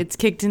 gets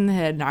kicked in the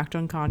head, knocked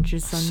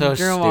unconscious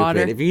under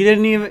water. If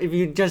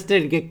you just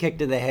didn't get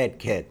kicked in the head,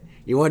 kid,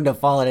 you wouldn't have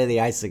fallen in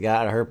the ice and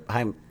got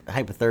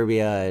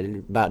hypothermia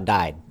and about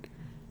died.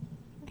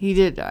 He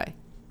did die.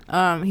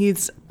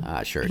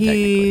 Sure.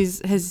 He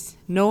has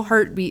no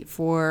heartbeat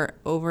for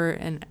over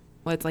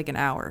it's like an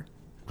hour.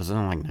 Was it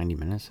on like 90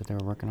 minutes that they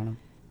were working on him?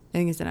 I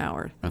think it's an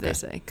hour. Okay. They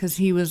say because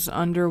he was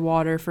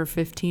underwater for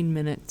 15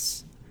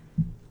 minutes.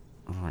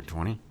 Like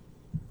 20.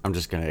 I'm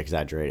just gonna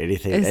exaggerate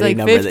anything. It's any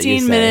like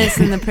 15 minutes,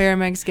 and the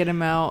paramedics get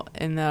him out,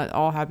 and that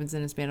all happens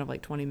in a span of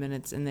like 20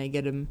 minutes, and they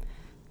get him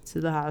to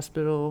the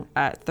hospital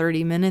at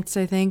 30 minutes,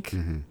 I think,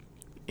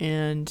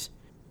 and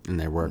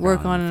they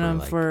work on him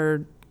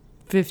for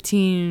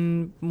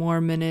 15 more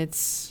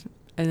minutes,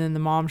 and then the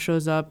mom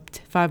shows up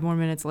 5 more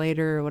minutes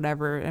later or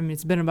whatever. I mean,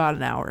 it's been about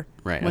an hour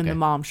when the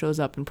mom shows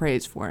up and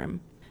prays for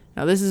him.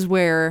 Now, this is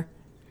where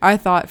I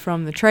thought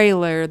from the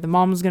trailer the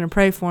mom was going to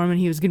pray for him and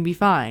he was going to be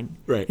fine.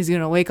 Right. He's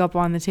going to wake up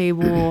on the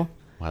table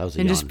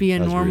and just be a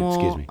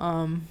normal,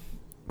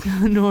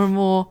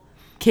 normal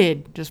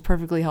kid, just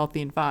perfectly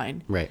healthy and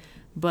fine. Right.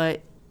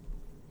 But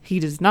he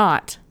does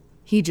not.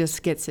 He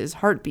just gets his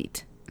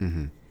heartbeat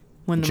when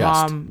the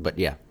mom. But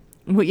yeah.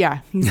 Well, yeah,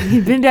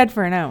 he's been dead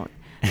for an hour,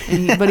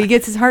 but he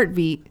gets his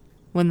heartbeat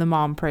when the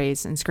mom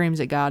prays and screams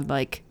at God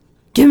like,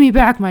 "Give me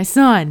back my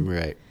son!"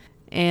 Right.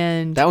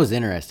 And that was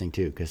interesting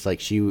too, because like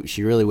she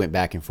really went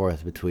back and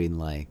forth between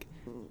like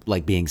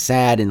being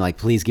sad and like,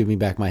 please give me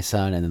back my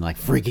son, and then like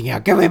freaking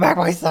out, give me back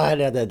my son,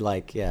 and then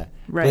like, yeah,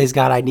 please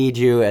God, I need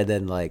you, and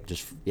then like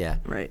just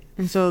right.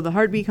 And so the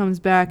heartbeat comes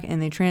back,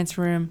 and they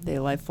transfer him. They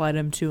life flight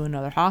him to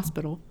another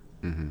hospital,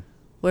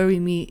 where we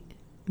meet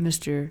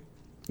Mr.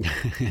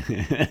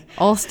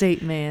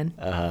 Allstate man.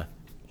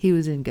 He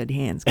was in good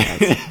hands,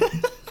 guys.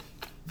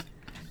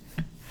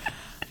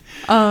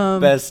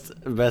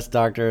 Best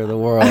doctor in the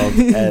world,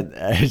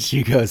 and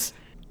she goes,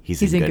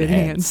 he's in good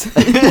hands.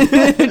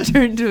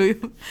 Turned to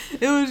him.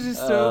 It was just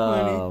so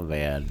funny. Oh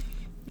man.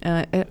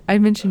 I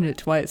mentioned it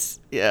twice.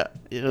 Yeah,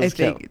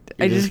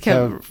 I just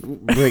kept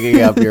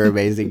bringing up your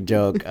amazing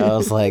joke. I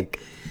was like,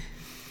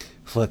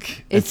 look,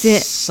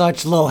 it's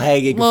such low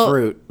hanging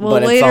fruit,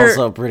 but later, it's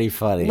also pretty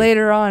funny.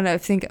 Later on, I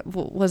think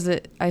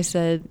I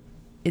said,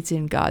 it's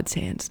in God's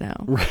hands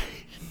now. Right.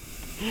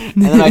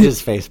 And then I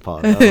just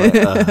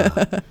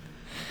facepalmed.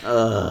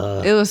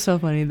 It was so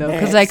funny though,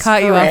 because I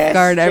caught you off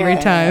guard every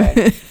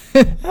time.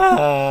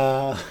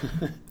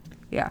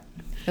 Yeah,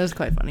 it was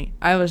quite funny.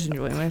 I was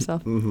enjoying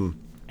myself. You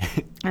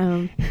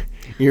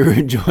were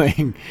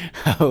enjoying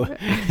how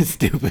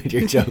stupid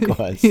your joke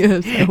was.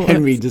 Yes, I was.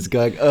 And me just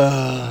going,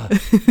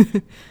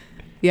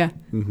 yeah,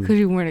 because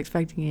you weren't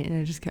expecting it,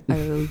 and I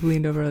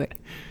leaned over like,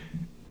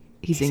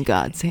 he's in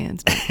God's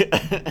hands.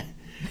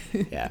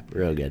 Yeah,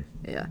 real good.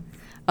 Yeah.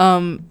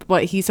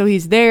 But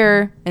he's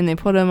there, and they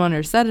put him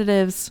under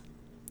sedatives,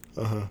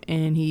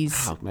 and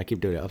he's I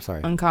keep doing it. I'm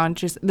sorry.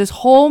 Unconscious. This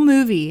whole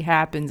movie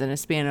happens in a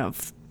span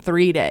of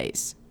 3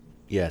 days.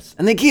 Yes,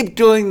 and they keep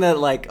doing that,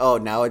 like, oh,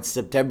 now it's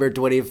September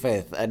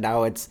 25th, and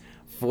now it's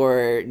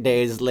 4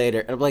 days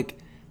later. And I'm like,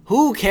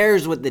 who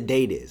cares what the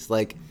date is?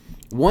 Like,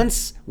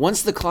 once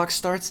the clock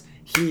starts,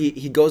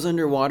 he goes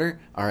underwater.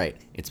 All right,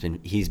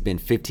 he's been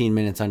 15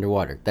 minutes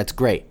underwater. That's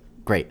great.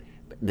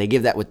 They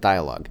give that with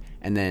dialogue,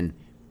 and then.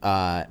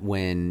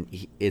 When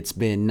it's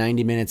been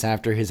 90 minutes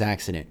after his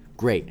accident,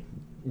 great,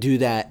 do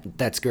that.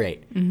 That's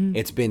great.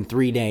 It's been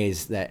 3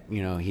 days that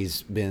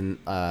he's been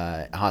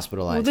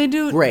hospitalized. Well, they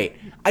do great.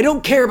 I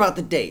don't care about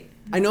the date.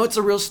 I know it's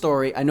a real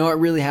story. I know it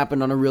really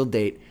happened on a real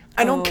date.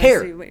 I don't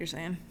care. I see what you're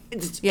saying.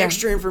 It's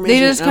extra information.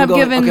 They just kept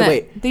giving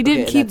They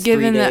did keep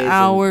giving the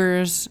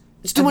hours.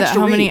 It's too much to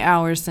how read. many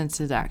hours since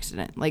his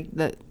accident? Like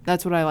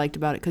that's what I liked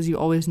about it, because you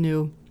always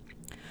knew.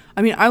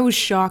 I mean, I was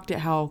shocked at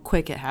how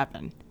quick it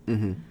happened.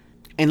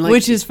 And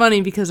which is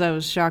funny, because I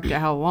was shocked at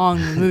how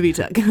long the movie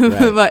took.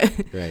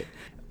 Right.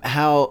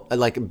 How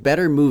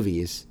better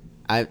movies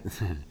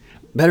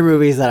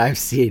that I've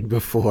seen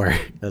before.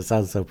 That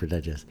sounds so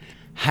pretentious.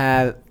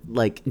 Have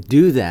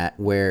do that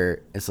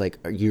where it's like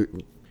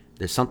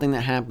there's something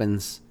that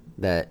happens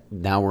that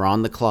now we're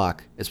on the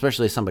clock,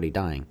 especially somebody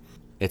dying.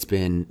 It's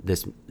been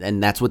this,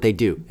 and that's what they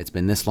do. It's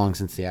been this long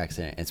since the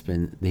accident.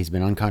 He's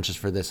been unconscious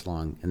for this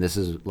long, and this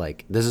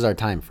is our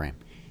time frame.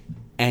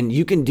 And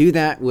you can do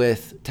that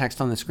with text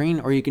on the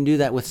screen, or you can do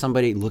that with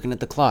somebody looking at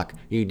the clock.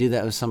 You can do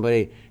that with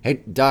somebody, hey,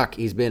 Doc,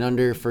 he's been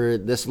under for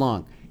this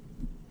long.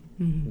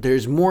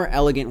 There's more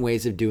elegant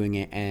ways of doing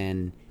it,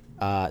 and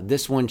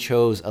this one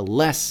chose a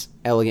less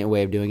elegant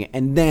way of doing it,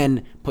 and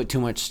then put too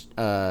much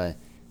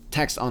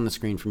text on the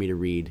screen for me to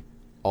read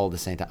all at the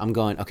same time. I'm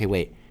going, okay,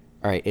 wait.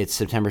 All right, it's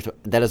September.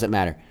 That doesn't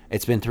matter.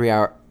 It's been 3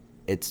 hours.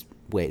 It's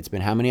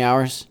been how many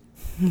hours?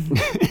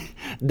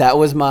 That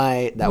was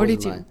my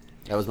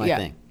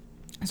thing.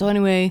 So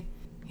anyway,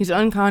 he's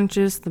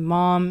unconscious. The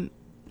mom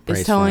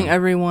is telling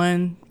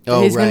everyone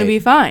that he's going to be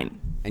fine.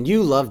 And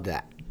you loved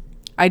that.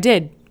 I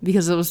did,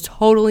 because it was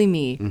totally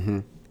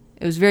me.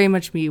 It was very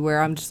much me,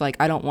 where I'm just like,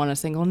 I don't want a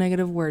single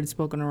negative word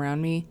spoken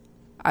around me.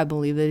 I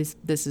believe that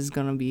this is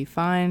going to be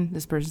fine.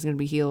 This person's going to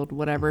be healed,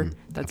 whatever.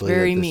 That's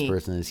very me. This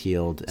person is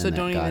healed. So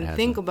don't even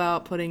think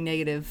about putting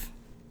negative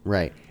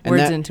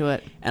words into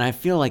it. And I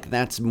feel like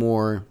that's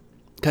more,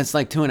 because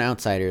to an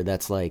outsider,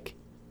 that's like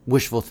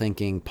wishful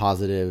thinking,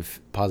 positive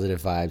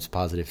vibes,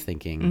 positive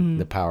thinking,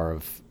 the power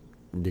of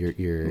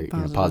your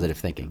positive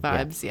thinking.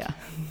 Vibes, yeah.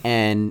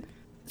 And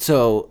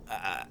so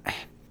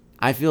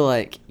I feel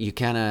like you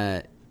kind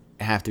of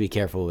have to be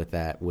careful with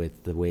that,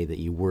 with the way that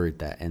you word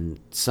that. And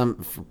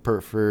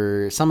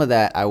for some of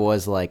that, I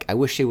was like, I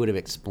wish she would have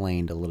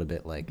explained a little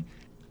bit. Like,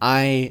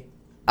 I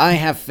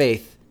have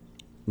faith.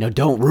 No,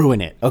 don't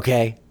ruin it,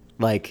 okay?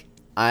 Like,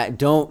 I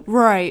don't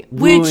ruin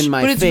my faith.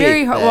 But it's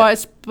very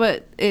hard.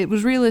 But it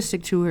was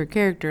realistic to her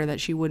character that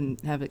she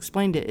wouldn't have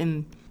explained it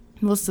in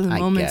most of the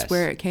moments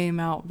where it came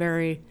out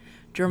very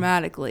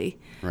dramatically.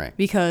 Right.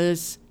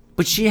 Because...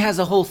 But she has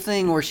a whole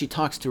thing where she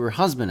talks to her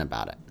husband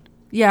about it.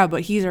 Yeah,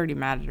 but he's already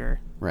mad at her.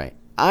 Right.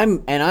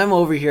 I'm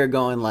over here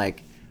going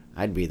like,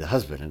 I'd be the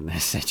husband in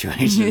this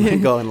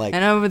situation. Going like...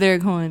 And I'm over there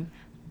going,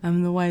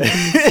 I'm the wife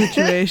in this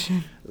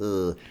situation.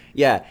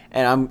 Yeah,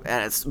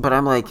 but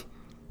I'm like,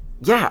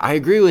 yeah, I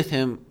agree with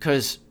him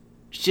because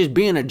she's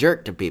being a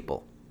jerk to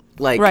people.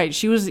 Like, right,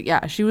 she was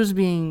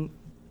being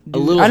a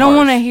little. I don't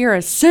want to hear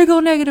a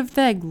single negative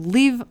thing.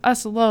 Leave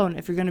us alone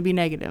if you're going to be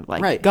negative.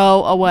 Like,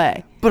 go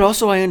away. But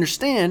also, I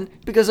understand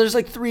because there's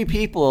like 3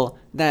 people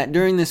that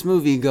during this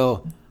movie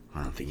go,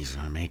 I don't think he's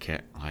going to make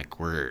it. Like,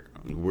 we're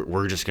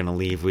just going to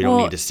leave. We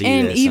don't need to see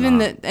this. And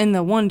even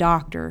the one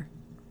doctor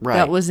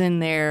that was in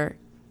there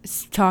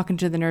talking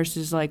to the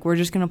nurses, like, we're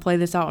just going to play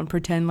this out and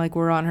pretend like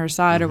we're on her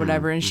side or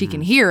whatever, and she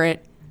can hear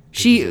it.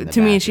 She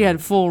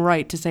had full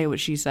right to say what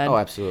she said. Oh,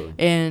 absolutely.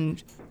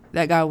 And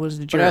that guy was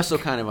the jerk. But I also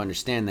kind of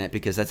understand that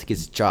because that's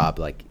his job.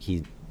 Like,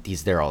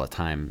 he's there all the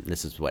time.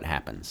 This is what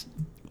happens.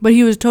 But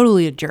he was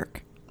totally a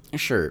jerk.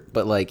 Sure,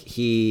 but like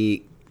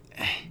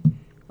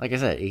like I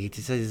said, he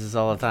says this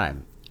all the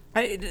time.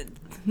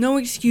 No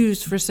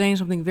excuse for saying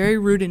something very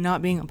rude and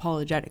not being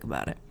apologetic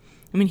about it.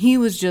 I mean, he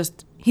was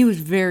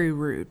very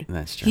rude.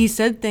 That's true. He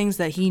said things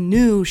that he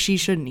knew she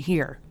shouldn't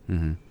hear.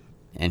 Mm-hmm.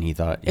 And he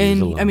thought he was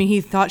alone. I mean,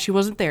 he thought she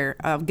wasn't there.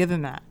 I'll give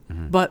him that.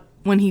 Mm-hmm. But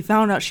when he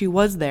found out she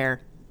was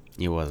there,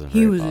 he was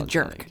a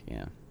jerk.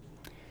 Yeah.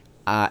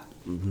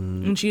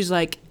 And she's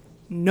like,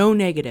 no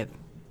negative.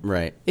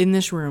 Right. In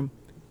this room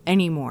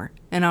anymore.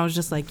 And I was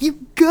just like,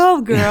 you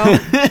go, girl.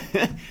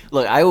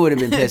 Look, I would have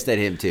been pissed at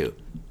him too.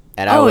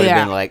 And I would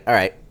have been like, all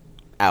right,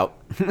 out.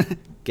 Get out of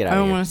here. I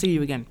don't want to see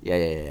you again.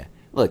 Yeah.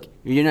 Look,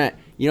 you don't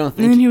think...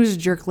 And then he was a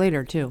jerk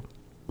later too.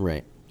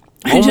 Right.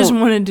 I just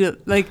wanted to,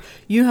 like,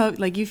 you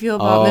feel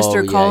about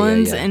Mr.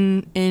 Collins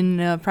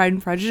in Pride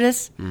and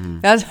Prejudice.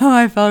 Mm-hmm. That's how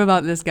I felt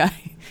about this guy.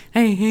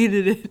 I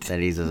hated it. That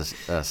he's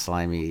a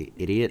slimy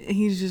idiot?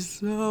 He's just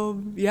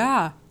so,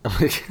 yeah.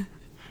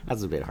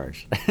 That's a bit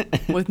harsh.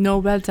 With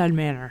no bedside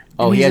manner.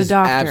 Oh, he has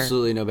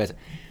absolutely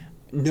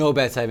no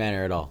bedside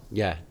manner at all.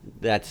 Yeah,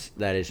 that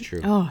is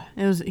true. Oh,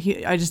 I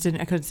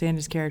couldn't stand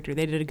his character.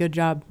 They did a good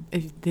job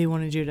if they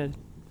wanted you to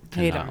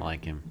hate him. Not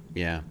like him.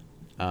 Yeah.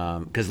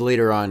 Because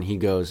later on he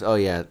goes, oh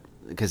yeah,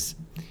 because,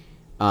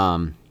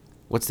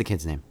 what's the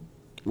kid's name?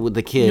 Well,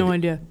 the kid. No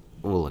idea.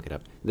 We'll look it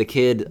up. The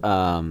kid,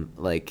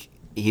 like,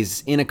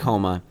 he's in a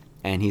coma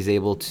and he's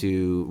able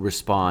to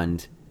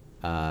respond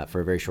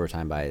for a very short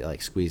time by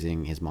like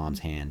squeezing his mom's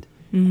hand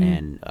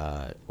and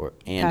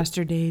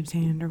Pastor Dave's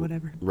hand or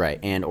whatever. Right,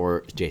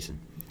 or Jason.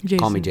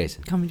 Call me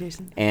Jason.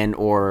 And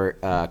or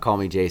call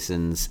me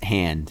Jason's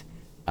hand.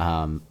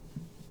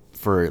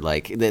 For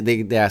like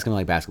they ask him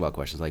like basketball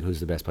questions like who's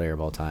the best player of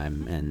all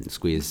time and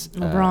squeeze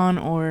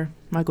LeBron or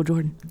Michael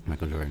Jordan.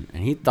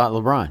 And he thought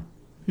LeBron.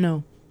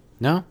 No,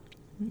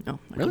 Michael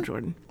really?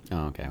 Jordan.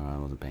 Oh, okay. Well, I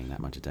wasn't paying that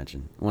much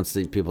attention. Once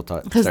the people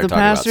start because the talking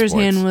pastor's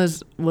about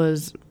sports. hand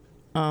was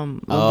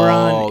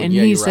LeBron, and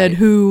he said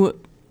who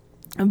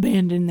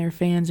abandoned their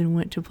fans and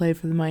went to play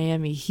for the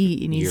Miami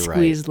Heat, and he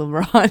squeezed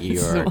LeBron.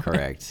 You are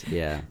correct.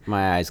 Yeah,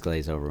 my eyes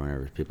glaze over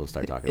whenever people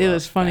start talking about it. It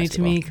was funny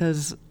basketball. To me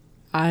because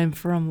I'm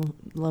from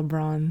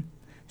LeBron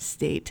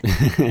State.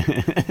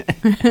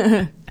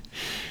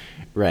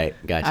 Right,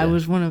 gotcha. I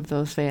was one of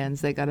those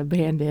fans that got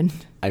abandoned.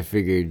 I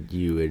figured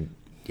you would,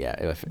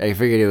 I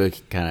figured it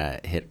would kind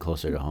of hit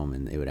closer to home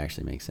and it would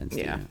actually make sense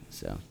to you.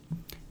 So,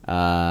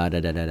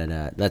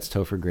 that's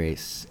Topher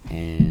Grace,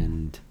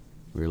 and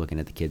we were looking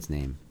at the kid's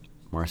name.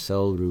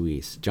 Marcel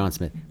Ruiz. John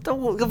Smith.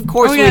 Of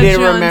course we didn't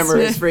remember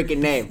his freaking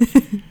name.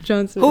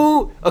 John Smith.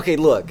 Who? Okay,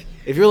 look.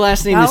 If your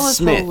last name is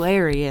Smith. That was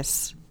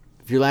hilarious.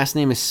 If your last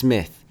name is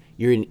Smith,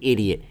 you're an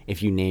idiot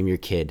if you name your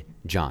kid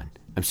John.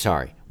 I'm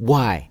sorry.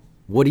 Why?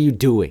 What are you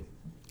doing?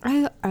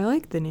 I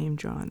like the name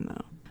John,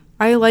 though.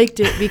 I liked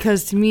it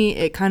because, to me,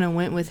 it kind of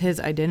went with his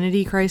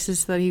identity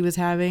crisis that he was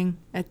having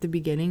at the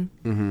beginning.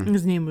 Mm-hmm.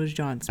 His name was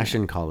John Smith. I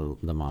shouldn't call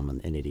the mom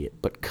an idiot,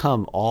 but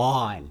come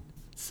on.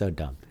 So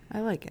dumb.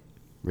 I like it.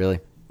 Really?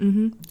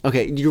 Mm-hmm.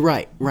 Okay, you're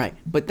right.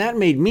 But that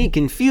made me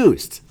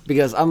confused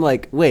because I'm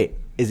like, wait,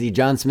 is he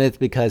John Smith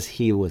because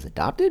he was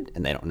adopted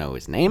and they don't know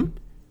his name?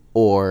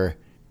 And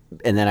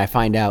then I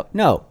find out,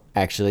 no,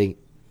 actually,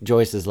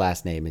 Joyce's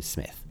last name is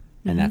Smith.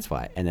 And that's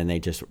why. And then they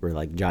just were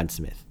like, John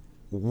Smith.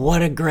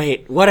 What a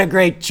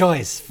great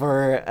choice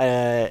for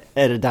an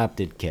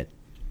adopted kid.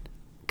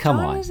 Come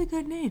on. John is a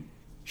good name.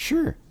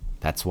 Sure.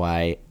 That's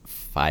why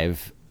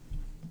 5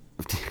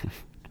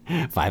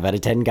 out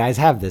of 10 guys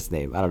have this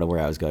name. I don't know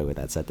where I was going with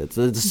that sentence.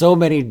 There's so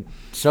many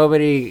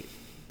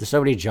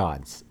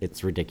Johns.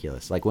 It's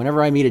ridiculous. Like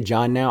whenever I meet a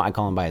John now, I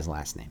call him by his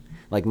last name.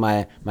 Like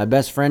my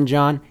best friend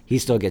John, he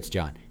still gets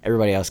John.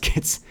 Everybody else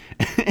gets.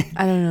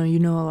 I don't know. You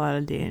know a lot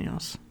of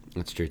Daniels.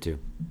 That's true too.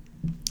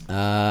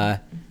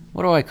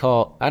 What do I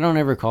call? I don't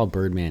ever call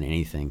Birdman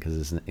anything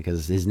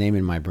because his name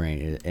in my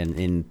brain and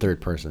in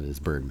third person is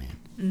Birdman.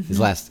 Mm-hmm. His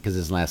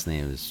last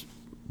name is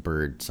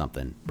Bird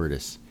something,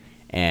 Birdus,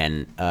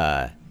 and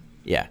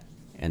yeah.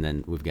 And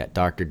then we've got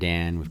Dr.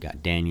 Dan, we've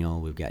got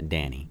Daniel, we've got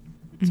Danny.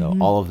 So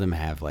all of them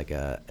have like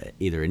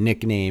either a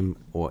nickname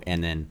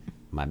and then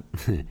my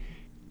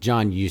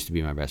John used to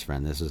be my best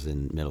friend. This was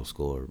in middle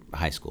school or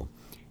high school.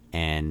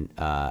 And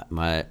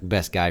my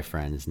best guy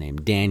friend is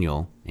named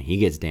Daniel, and he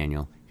gets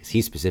Daniel because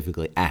he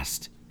specifically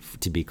asked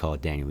to be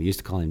called Daniel. We used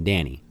to call him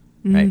Danny,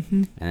 right?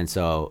 Mm-hmm. And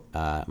so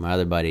my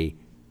other buddy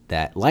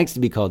that likes to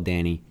be called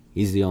Danny,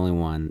 he's the only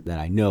one that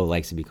I know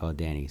likes to be called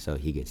Danny, so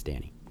he gets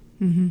Danny.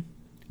 Mm-hmm.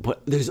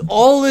 But there's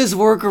all this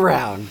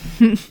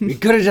workaround. We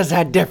could have just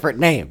had different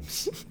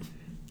names.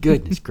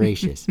 Goodness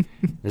gracious.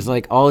 There's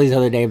like all these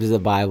other names in the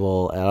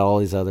Bible and all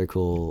these other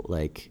cool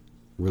like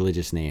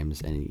religious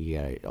names, and you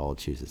gotta all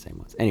choose the same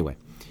ones. Anyway,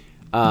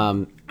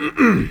 I'm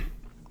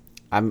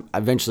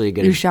eventually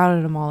gonna. You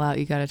shouted them all out.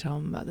 You gotta tell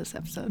them about this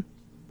episode.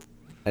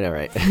 I know,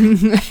 right?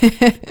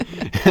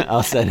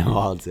 I'll send them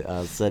all.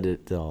 I'll send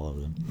it to all of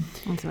them.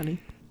 That's funny.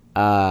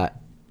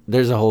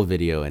 There's a whole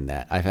video in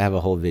that. I have a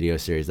whole video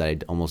series that I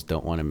almost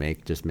don't want to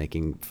make, just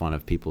making fun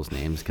of people's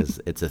names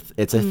because it's a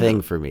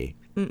thing for me.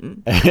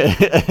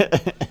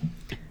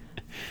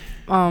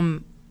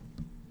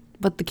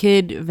 But the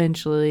kid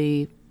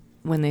eventually,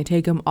 when they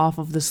take him off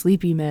of the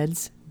sleepy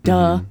meds,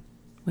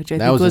 which I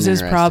think was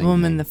his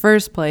problem in the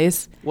first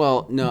place.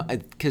 Well, no,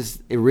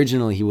 because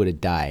originally he would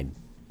have died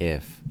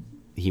if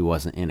he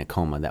wasn't in a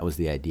coma. That was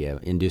the idea.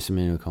 Induce him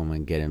into a coma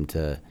and get him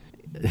to...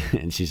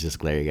 and she's just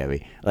glaring at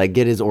me. Like,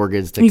 get his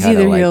organs to kind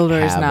of like healed or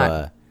have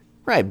not.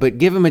 Right, but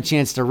give him a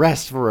chance to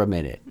rest for a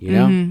minute, you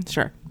know? Mm-hmm,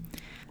 sure.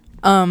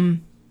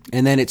 And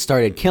then it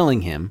started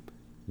killing him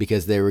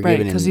because they were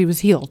giving him... because he was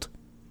healed.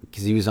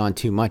 Because he was on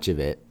too much of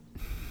it.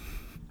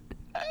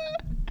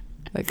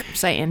 Like I'm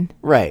saying.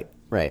 Right.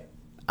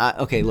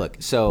 Okay, look.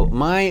 So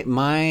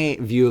my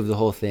view of the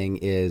whole thing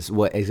is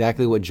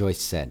exactly what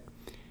Joyce said.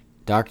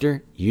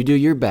 Doctor, you do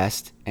your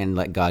best and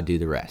let God do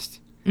the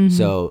rest. Mm-hmm.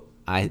 So...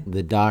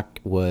 the doc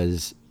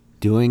was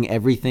doing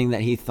everything that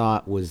he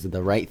thought was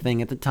the right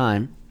thing at the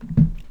time,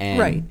 and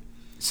right.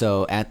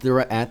 So at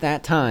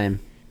that time,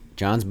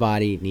 John's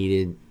body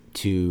needed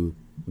to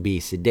be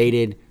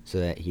sedated so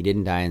that he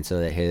didn't die, and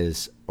so that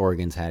his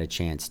organs had a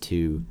chance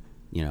to,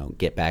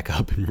 get back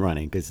up and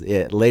running. Because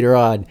later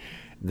on,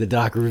 the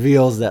doc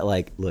reveals that,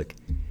 like, look,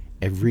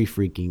 every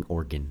freaking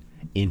organ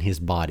in his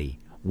body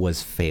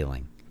was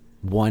failing,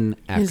 one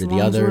after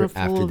the other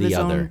after the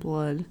other. Own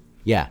blood.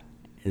 Yeah.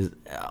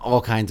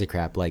 All kinds of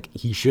crap. Like,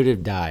 he should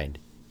have died,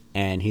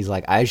 and he's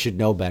like, I should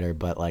know better,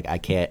 but like, I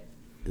can't.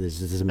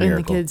 This is a miracle.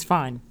 And the kid's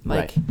fine.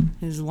 Like,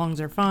 his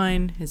lungs are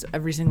fine. His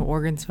every single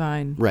organ's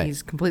fine. Right.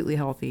 He's completely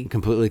healthy.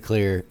 Completely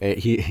clear.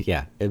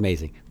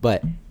 Amazing.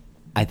 But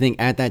I think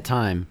at that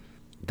time,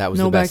 that was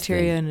no the best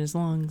bacteria thing. in his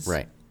lungs.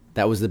 Right.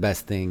 That was the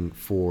best thing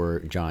for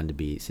John to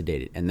be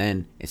sedated. And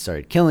then it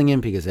started killing him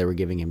because they were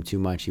giving him too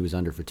much. He was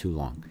under for too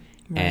long.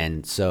 Right.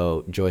 And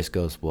so Joyce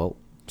goes, well,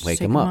 wake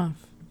him up.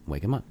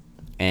 Wake him up.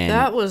 And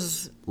that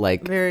was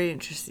like very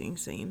interesting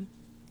scene.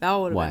 That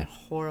would have been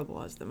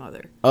horrible as the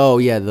mother. Oh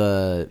yeah,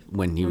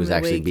 when he was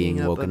actually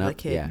being woken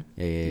up. Yeah.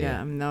 I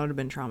mean, that would have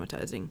been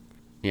traumatizing.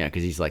 Yeah,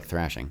 because he's like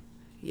thrashing.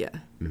 Yeah,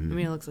 mm-hmm. I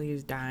mean, it looks like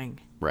he's dying.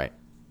 Right,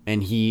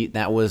 and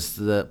that was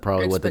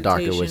probably what the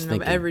doctor was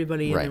thinking. Of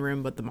everybody in the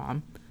room but the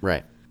mom.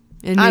 Right,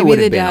 and maybe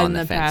the dad and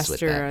the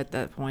pastor at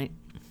that point.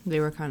 They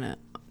were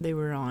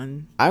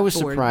on. I was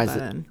surprised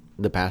that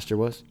the pastor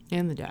was,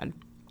 and the dad.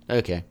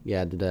 Okay,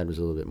 yeah, the dad was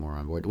a little bit more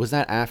on board. Was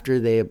that after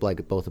they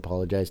like both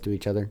apologized to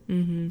each other?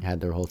 Mm-hmm.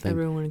 Had their whole thing.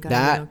 Everyone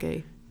got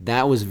okay.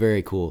 That was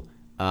very cool,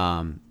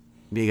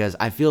 because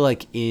I feel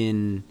like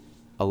in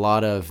a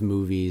lot of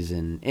movies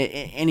and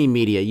any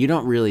media, you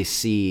don't really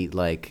see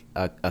like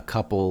a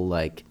couple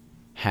like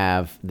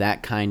have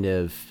that kind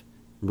of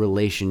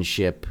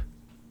relationship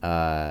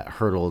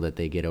hurdle that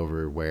they get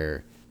over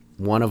where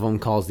one of them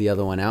calls the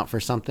other one out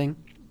for something.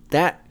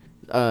 That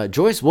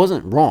Joyce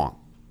wasn't wrong.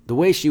 The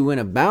way she went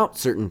about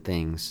certain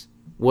things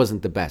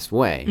wasn't the best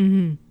way.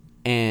 Mm-hmm.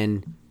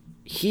 And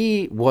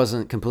he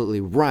wasn't completely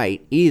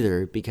right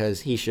either,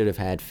 because he should have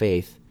had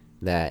faith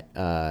that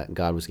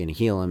God was going to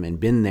heal him and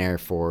been there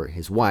for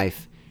his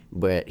wife,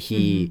 but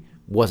he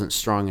wasn't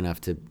strong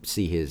enough to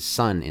see his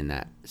son in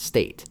that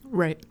state.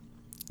 Right.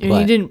 And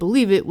he didn't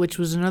believe it, which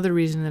was another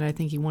reason that I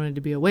think he wanted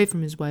to be away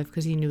from his wife,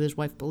 because he knew his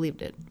wife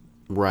believed it.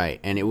 Right.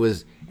 And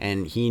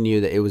he knew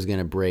that it was going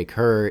to break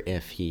her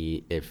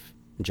if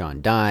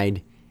John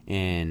died.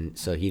 And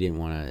so he didn't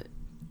want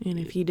to. And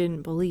if he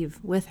didn't believe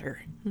with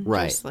her.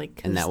 Right. Just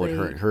like, and that would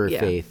hurt her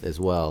faith as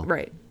well.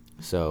 Right.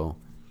 So,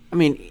 I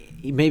mean,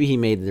 maybe he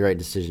made the right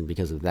decision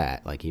because of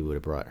that. Like, he would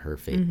have brought her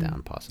faith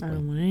down, possibly. I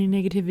don't want any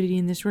negativity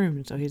in this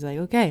room. So he's like,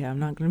 okay, I'm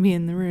not going to be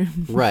in the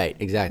room. Right,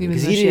 exactly.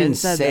 Because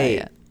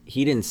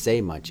he didn't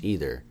say much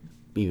either,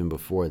 even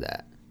before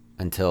that.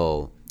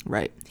 until...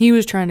 Right. He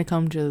was trying to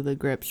come to the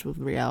grips with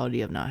the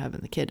reality of not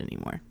having the kid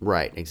anymore.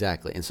 Right,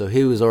 exactly. And so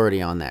he was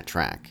already on that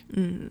track.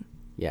 Mm-hmm.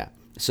 Yeah.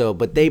 So,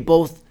 but they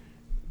both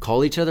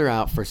call each other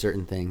out for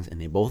certain things,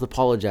 and they both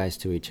apologize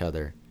to each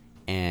other.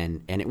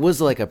 And it was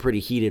like a pretty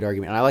heated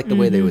argument. And I like the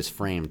way they was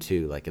framed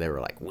too. Like they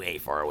were like way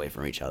far away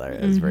from each other.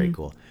 It was very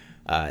cool.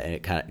 And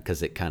it kind of,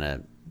 because it kind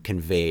of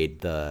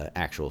conveyed the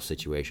actual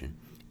situation.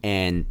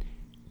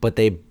 But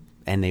they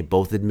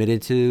both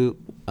admitted to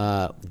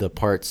the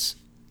parts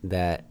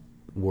that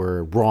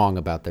were wrong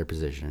about their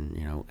position.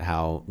 You know,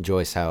 how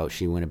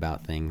she went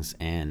about things,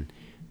 and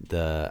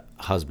the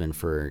husband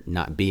for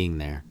not being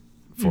there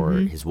for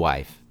his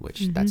wife,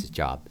 which that's his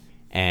job.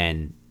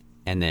 And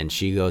then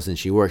she goes and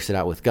she works it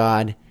out with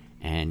God,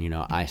 and, you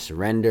know, I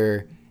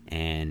surrender,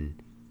 and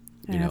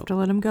I have to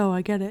let him go.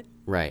 I get it.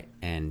 Right.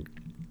 And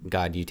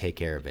God, you take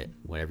care of it,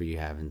 whatever you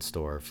have in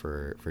store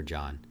for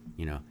John,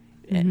 you know.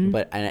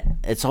 But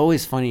it's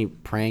always funny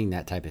praying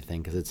that type of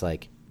thing, because it's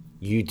like,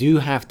 you do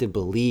have to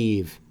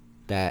believe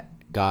that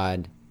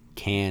God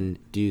can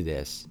do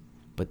this,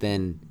 but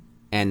then,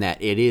 and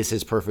that it is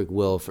his perfect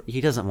will.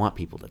 He doesn't want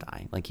people to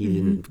die. Like, he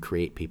didn't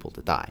create people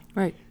to die.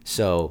 Right.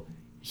 So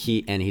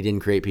he didn't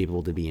create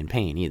people to be in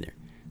pain either.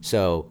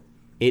 So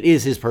it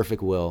is his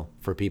perfect will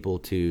for people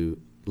to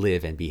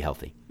live and be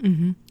healthy.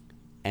 Mm-hmm.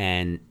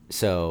 And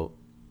so,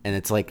 and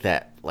it's like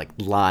that, like,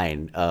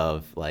 line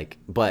of like,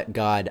 but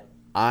God,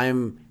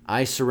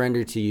 I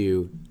surrender to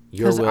you,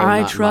 your will,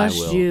 I not trust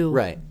my will. you.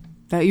 Right.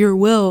 That your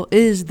will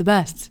is the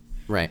best.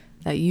 Right.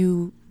 That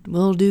you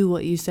will do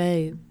what you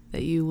say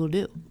that you will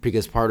do.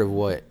 Because part of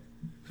what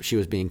she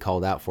was being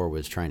called out for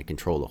was trying to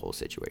control the whole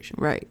situation.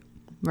 Right.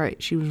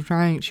 Right. She was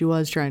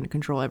trying to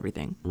control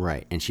everything.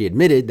 Right. And she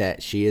admitted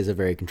that she is a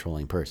very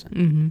controlling person.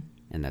 Mm-hmm.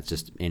 And that's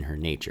just in her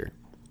nature.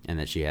 And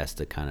that she has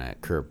to kind of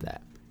curb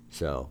that.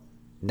 So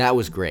that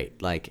was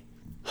great. Like,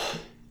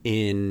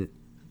 two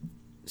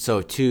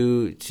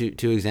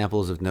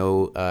examples of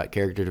no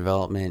character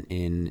development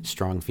in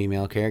strong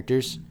female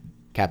characters: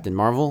 Captain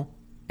Marvel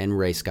and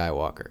Rey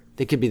Skywalker.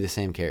 They could be the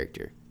same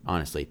character,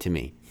 honestly, to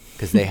me,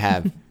 because they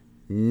have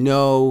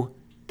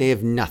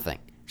nothing.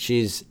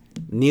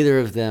 Neither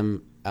of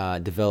them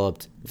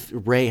developed.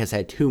 Rey has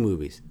had 2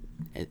 movies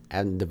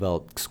and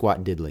developed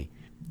squat diddly.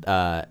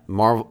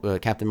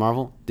 Captain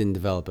Marvel didn't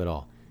develop at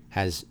all.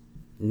 Has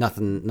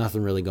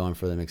nothing really going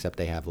for them except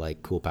they have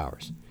like cool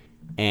powers.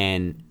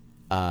 And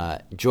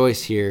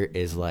Joyce here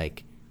is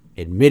like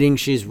admitting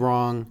she's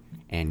wrong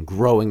and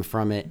growing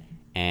from it,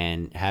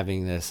 and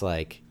having this,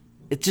 like,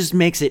 it just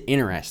makes it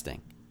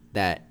interesting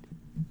that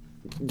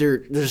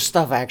there's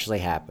stuff actually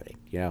happening,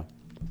 you know?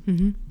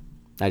 Mm-hmm.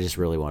 I just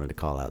really wanted to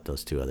call out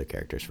those 2 other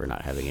characters for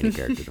not having any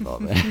character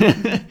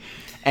development.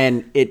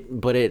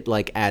 But it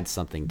like adds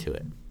something to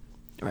it.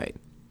 Right.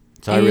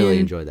 So I really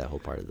enjoyed that whole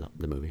part of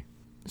the movie.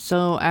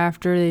 So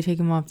after they take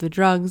him off the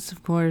drugs,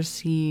 of course,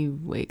 he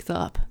wakes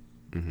up.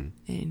 Mm-hmm.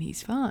 And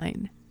he's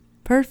fine.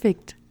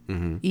 Perfect.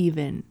 Mm-hmm.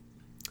 Even.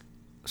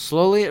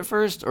 Slowly at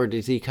first, or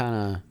does he kind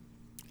of...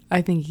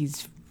 I think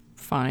he's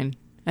fine.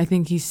 I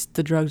think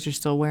the drugs are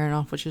still wearing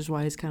off, which is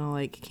why he's kind of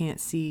like can't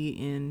see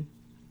and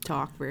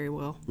talk very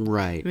well.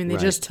 Right. I mean, they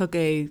just took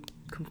a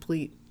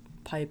complete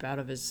pipe out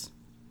of his...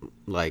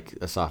 like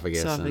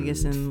esophagus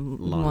and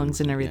lungs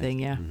and everything,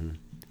 yeah. Mm-hmm.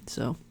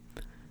 So...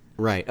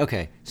 Right,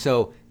 okay.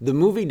 So the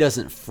movie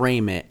doesn't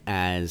frame it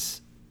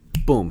as,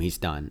 boom, he's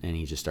done, and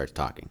he just starts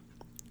talking.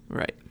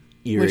 Right.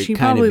 Which he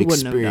probably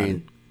wouldn't have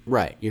done.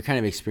 Right. You're kind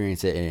of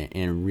experience it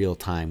in real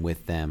time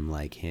with them,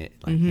 like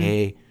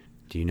hey,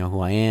 do you know who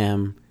I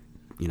am?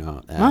 You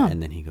know,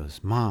 and then he goes,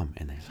 Mom,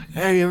 and they're like,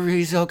 hey,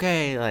 he's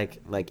okay.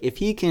 Like if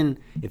he can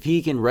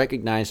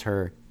recognize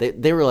her,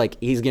 they were like,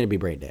 he's gonna be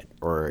brain dead,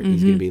 or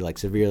he's gonna be like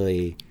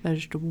severely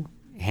vegetable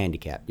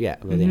handicapped. Yeah,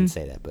 well, they didn't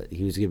say that, but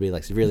he was gonna be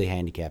like severely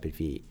handicapped if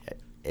he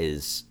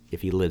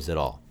lives at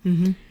all.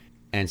 Mm-hmm.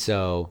 And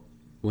so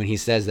when he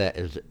says that,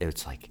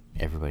 it's like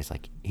everybody's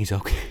like, he's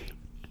okay.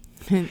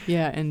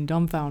 Yeah, and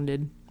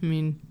dumbfounded. I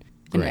mean,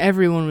 and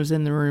everyone was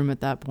in the room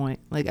at that point.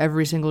 Like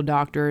every single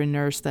doctor and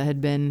nurse that had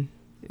been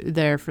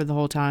there for the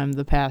whole time,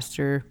 the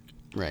pastor,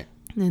 right,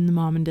 and the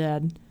mom and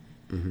dad.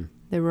 Mm-hmm.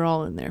 They were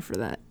all in there for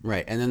that.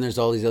 Right, and then there's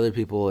all these other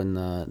people in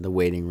the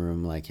waiting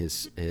room, like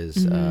his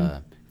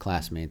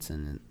classmates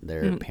and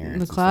their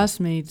parents. The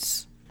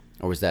classmates.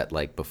 Or was that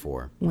like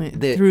before?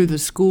 Went through the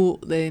school.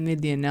 They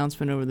made the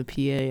announcement over the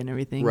PA and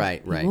everything.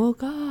 Right. He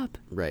woke up.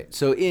 Right.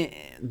 So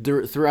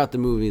throughout the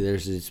movie,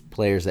 there's these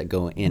players that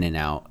go in and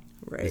out.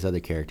 Right. These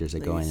other characters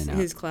that go in and out.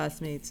 His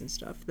classmates and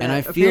stuff. That and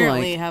I feel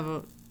apparently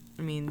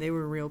like they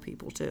were real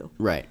people too.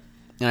 Right.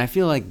 And I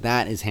feel like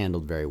that is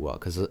handled very well,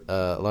 because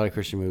a lot of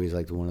Christian movies,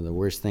 like one of the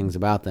worst things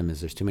about them is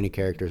there's too many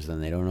characters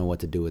and they don't know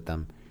what to do with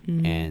them,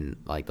 and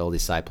like all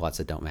these side plots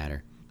that don't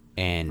matter.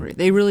 And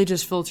they really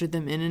just filtered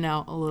them in and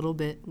out a little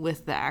bit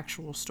with the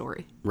actual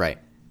story. Right.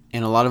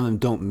 And a lot of them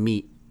don't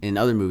meet. In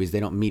other movies,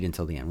 they don't meet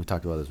until the end. We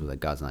talked about this with like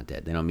God's Not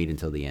Dead. They don't meet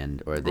until the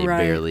end, or they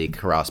barely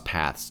cross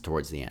paths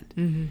towards the end.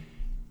 Mm-hmm.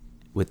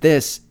 With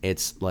this,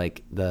 it's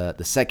like the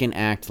second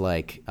act,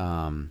 like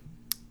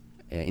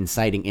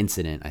inciting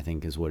incident, I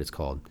think is what it's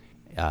called,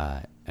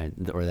 or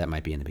that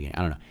might be in the beginning.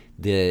 I don't know.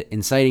 The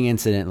inciting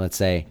incident, let's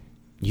say,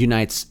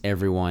 unites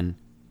everyone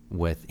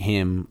with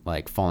him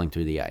like falling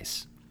through the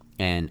ice.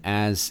 And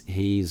as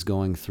he's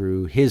going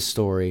through his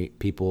story,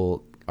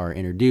 people are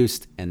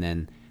introduced, and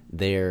then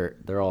they're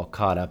all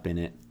caught up in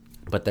it,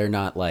 but they're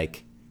not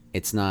like,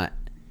 it's not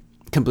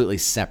completely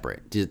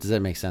separate. Does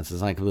that make sense?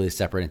 It's not completely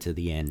separate into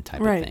the end type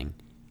of thing.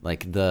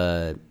 Like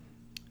the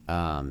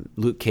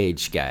Luke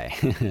Cage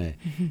guy,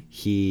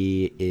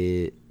 he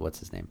is, what's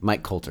his name?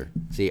 Mike Coulter.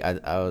 See, I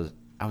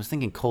was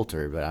thinking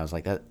Coulter, but I was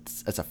like,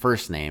 that's a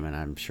first name, and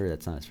I'm sure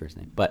that's not his first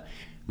name. But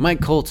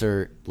Mike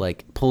Coulter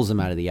like pulls him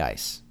out of the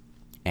ice,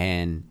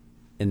 and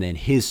then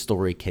his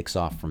story kicks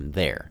off from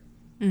there,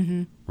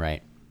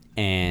 right?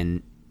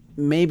 And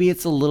maybe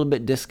it's a little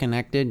bit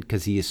disconnected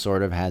because he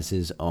sort of has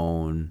his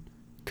own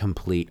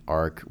complete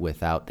arc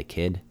without the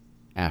kid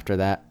after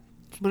that.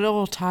 But it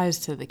all ties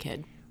to the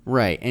kid.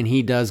 Right. And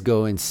he does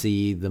go and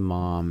see the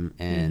mom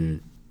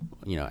and,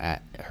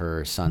 at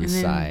her son's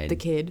side. The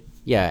kid.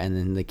 Yeah. And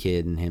then the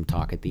kid and him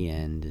talk at the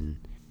end. And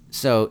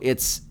so I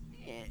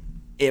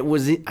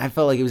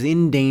felt like it was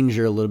in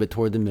danger a little bit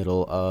toward the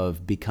middle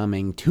of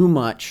becoming too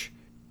much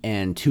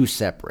and too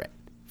separate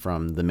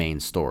from the main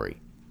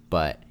story.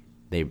 But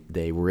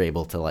they were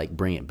able to like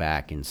bring it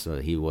back, and so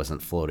he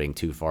wasn't floating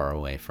too far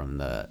away from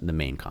the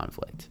main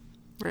conflict.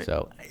 Right.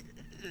 So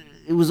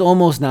it was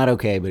almost not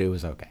okay, but it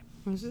was okay.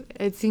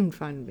 It seemed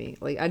fun to me.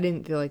 Like, I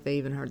didn't feel like they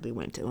even hardly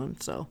went to him,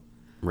 so.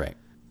 Right.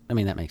 I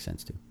mean, that makes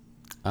sense, too.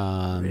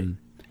 Right.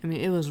 I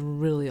mean, it was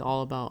really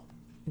all about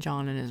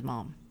John and his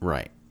mom.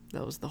 Right.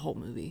 That was the whole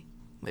movie,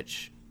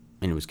 which.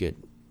 And it was good.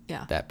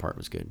 Yeah. That part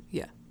was good.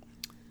 Yeah.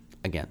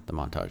 Again, the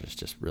montages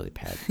just really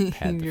pad the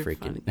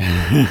freaking.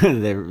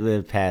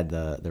 they pad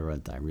the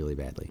runtime really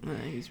badly.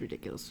 He's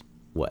ridiculous.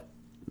 What?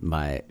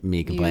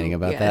 Me complaining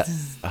about that?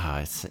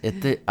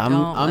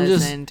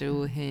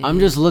 I'm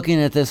just looking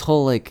at this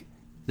whole, like,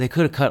 they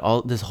could have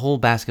cut this whole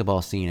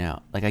basketball scene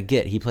out. Like, I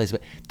get he plays,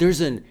 but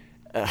there's an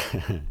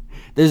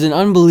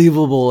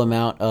unbelievable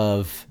amount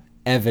of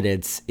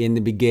evidence in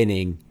the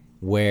beginning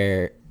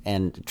where,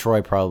 and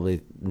Troy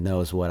probably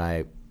knows what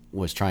I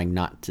was trying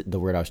the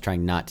word I was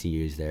trying not to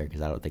use there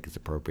because I don't think it's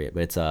appropriate,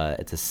 but it's a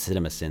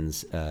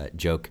CinemaSins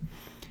joke.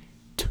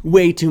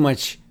 Way too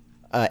much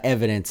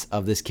evidence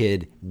of this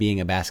kid being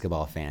a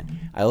basketball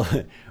fan.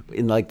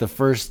 In like the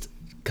first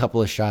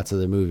couple of shots of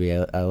the movie,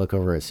 I look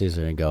over at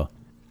Susan and go,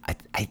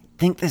 I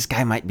think this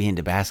guy might be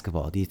into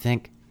basketball. Do you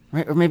think?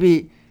 Right? Or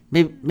maybe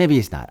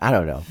he's not. I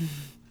don't know.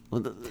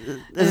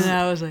 And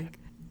I was like,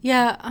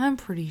 yeah, I'm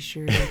pretty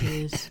sure it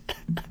is.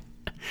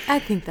 I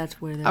think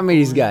that's where they're I mean,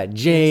 he's got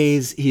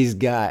J's, he's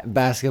got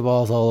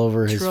basketballs all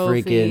over his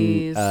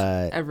freaking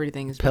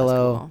everything's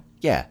pillow. Basketball.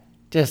 Yeah,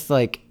 just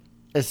like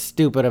a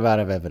stupid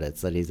amount of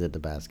evidence that he's into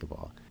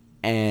basketball.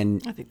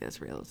 And I think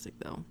that's realistic,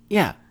 though.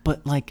 Yeah,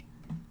 but like,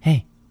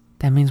 hey,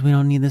 that means we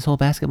don't need this whole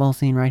basketball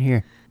scene right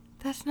here.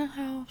 That's not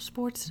how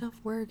sports stuff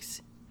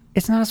works.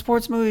 It's not a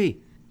sports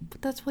movie.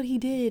 But that's what he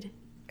did.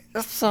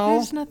 So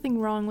there's nothing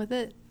wrong with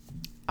it.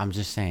 I'm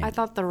just saying. I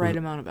thought the right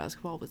amount of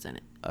basketball was in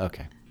it.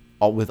 Okay.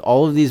 With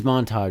all of these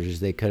montages,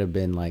 they could have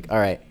been like, all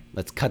right,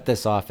 let's cut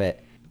this off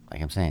at,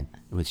 like I'm saying,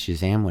 with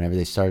Shazam, whenever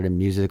they started a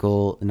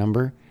musical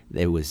number,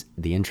 it was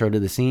the intro to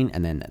the scene,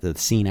 and then the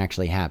scene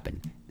actually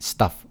happened.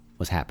 Stuff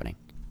was happening.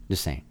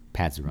 Just saying.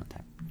 Pads the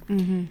runtime.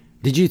 Mm-hmm.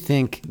 Did you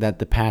think that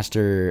the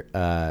pastor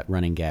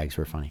running gags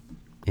were funny?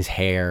 His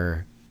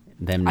hair,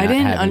 them not I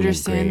didn't having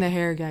understand the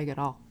hair gag at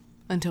all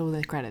until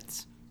the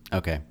credits.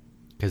 Okay.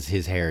 Because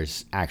his hair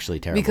is actually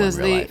terrible in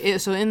real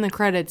life. So in the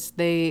credits,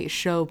 they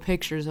show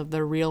pictures of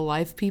the real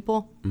life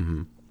people.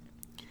 Mm-hmm.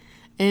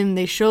 And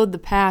they showed the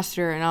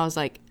pastor, and I was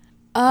like,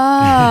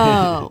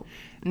 oh,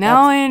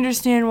 now I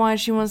understand why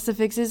she wants to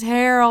fix his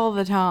hair all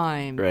the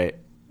time. Right.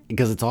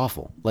 Because it's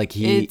awful. Like,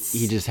 he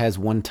just has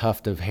one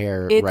tuft of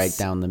hair right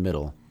down the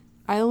middle.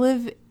 I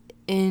live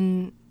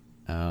in...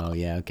 Oh,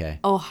 yeah, okay.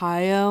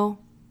 Ohio,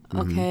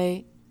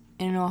 okay?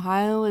 Mm-hmm. And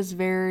Ohio is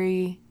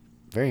very...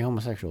 Very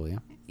homosexual, yeah.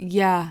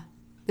 Yeah.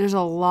 There's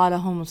a lot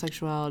of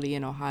homosexuality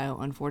in Ohio,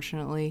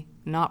 unfortunately.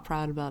 Not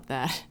proud about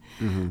that.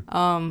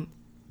 Mm-hmm.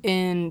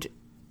 And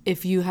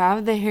if you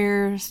have the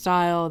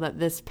hairstyle that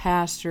this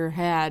pastor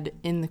had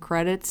in the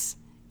credits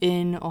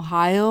in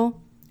Ohio...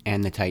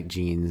 And the tight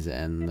jeans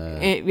and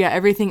the...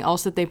 everything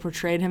else that they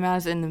portrayed him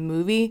as in the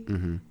movie,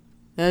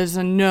 that is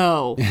a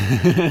no.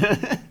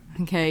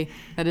 Okay?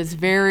 That is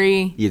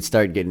very... You'd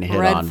start getting hit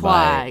on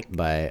by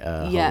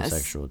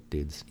homosexual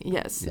dudes.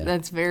 Yes, yeah.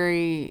 That's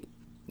very...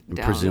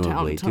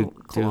 Presumably. Do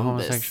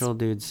homosexual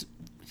dudes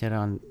hit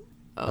on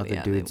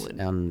other dudes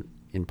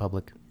in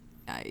public?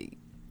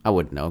 I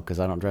wouldn't know because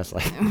I don't dress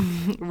like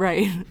them.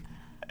 Right.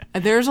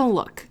 There's a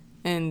look,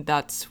 and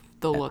that's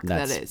the look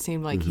that it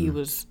seemed like he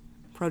was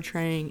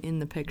portraying in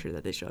the picture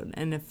that they showed.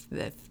 And if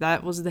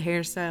that was the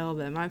hairstyle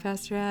that my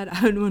pastor had,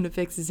 I would want to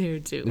fix his hair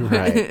too.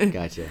 Right,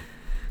 gotcha.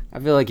 I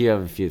feel like you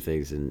have a few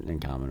things in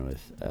common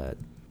with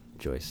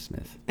Joyce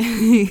Smith.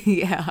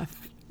 Yeah.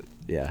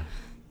 Yeah.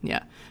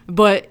 Yeah.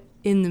 But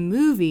in the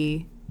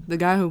movie, the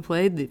guy who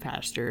played the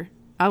pastor,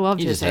 I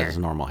loved his hair. He just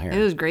has normal hair.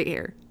 It was great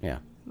hair. Yeah.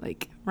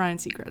 Like Ryan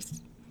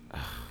Seacrest. I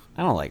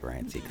don't like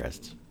Ryan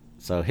Seacrest.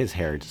 So his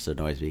hair just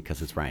annoys me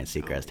because it's Ryan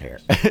Seacrest hair.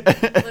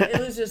 But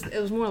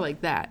it was more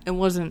like that. It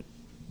wasn't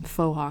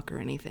faux hawk or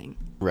anything.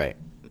 Right.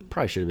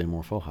 Probably should have been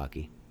more faux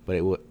hockey. But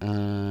it would.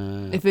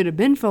 If it had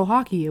been faux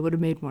hockey, it would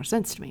have made more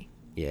sense to me.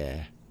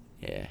 Yeah.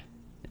 It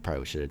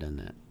probably should have done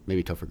that.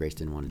 Maybe Topher Grace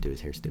didn't want to do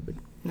his hair stupid.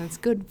 That's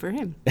good for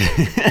him.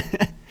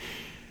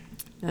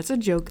 That's a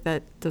joke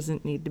that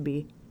doesn't need to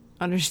be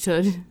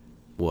understood.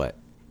 What?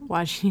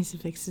 Why she needs to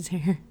fix his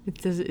hair.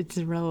 It's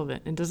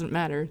irrelevant. It doesn't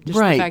matter. Just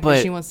the fact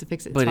that she wants to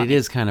fix it. But it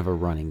is kind of a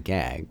running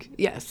gag.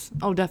 Yes.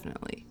 Oh,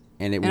 definitely.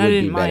 And it would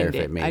be better if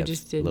it made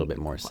a little bit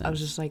more sense. I was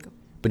just like...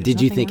 But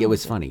did you think it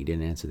was funny? You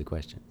didn't answer the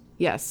question.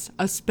 Yes.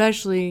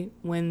 Especially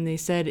when they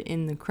said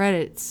in the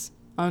credits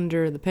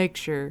under the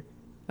picture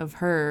of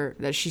her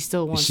that she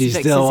still wants to fix his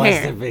hair. She still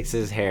wants to fix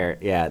his hair.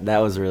 Yeah, that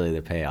was really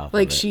the payoff.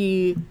 Like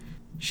she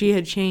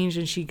had changed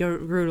and she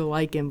grew to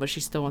like him, but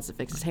she still wants to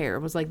fix his hair. It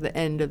was like the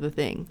end of the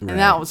thing. Right. And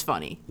that was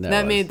funny.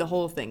 That made the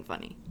whole thing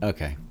funny.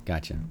 Okay,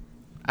 gotcha.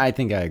 I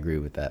think I agree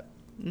with that.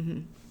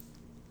 Mm-hmm.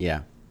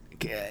 Yeah.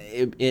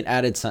 It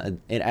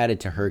added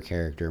to her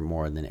character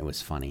more than it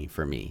was funny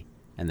for me.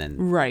 And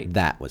then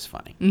that was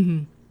funny.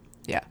 Mm-hmm.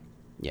 Yeah.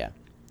 Yeah.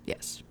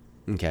 Yes.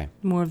 Okay.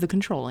 More of the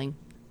controlling.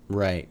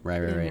 Right.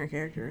 In her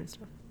character and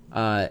stuff.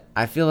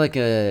 I feel like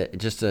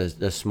just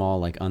a small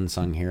like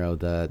unsung hero.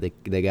 The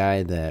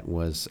guy that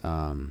was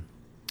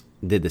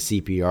did the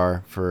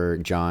CPR for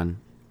John,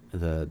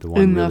 the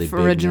one in really the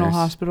big original nurse.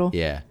 Hospital.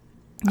 Yeah.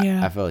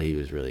 I felt he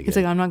was really good. He's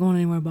like, I'm not going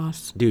anywhere,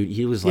 boss. Dude,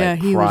 he was like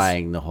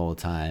crying the whole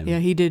time. Yeah,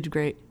 he did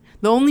great.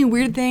 The only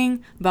weird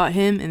thing about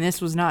him, and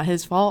this was not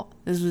his fault,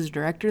 this was a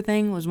director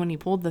thing, was when he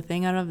pulled the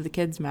thing out of the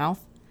kid's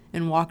mouth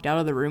and walked out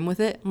of the room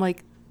with it. I'm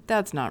like,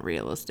 that's not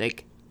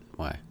realistic.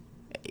 Why?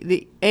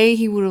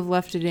 He would have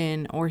left it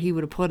in, or he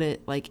would have put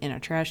it like in a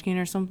trash can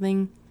or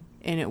something,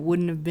 and it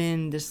wouldn't have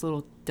been this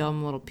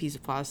dumb little piece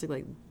of plastic,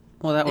 like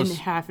that was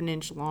half an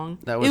inch long.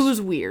 It was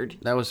weird.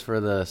 That was for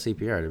the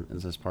CPR.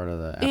 Is this part of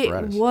the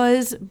apparatus? It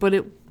was, but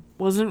it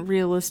wasn't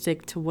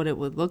realistic to what it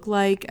would look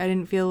like. I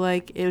didn't feel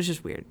like it was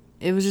just weird.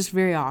 It was just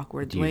very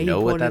awkward. Do you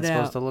know what that's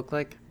supposed to look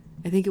like?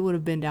 I think it would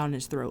have been down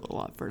his throat a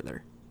lot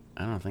further.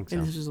 I don't think so.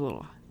 And this was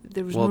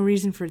there was no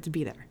reason for it to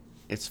be there.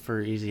 It's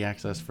for easy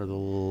access for the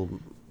little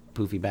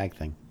poofy bag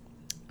thing.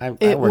 I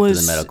worked in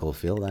the medical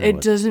field. I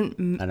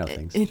know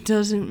things. It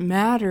doesn't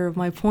matter.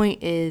 My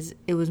point is,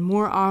 it was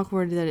more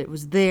awkward that it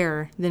was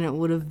there than it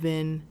would have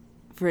been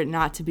for it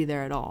not to be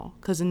there at all.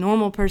 Because a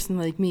normal person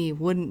like me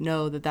wouldn't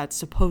know that that's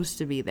supposed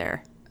to be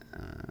there.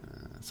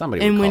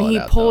 Somebody would call it out. And when he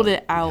pulled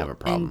it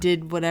out and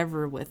did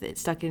whatever with it,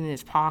 stuck it in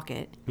his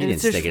pocket. He didn't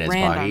stick it in his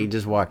pocket. He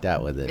just walked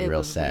out with it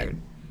real sad.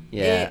 Weird.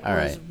 Yeah, all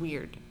right. It was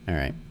weird. All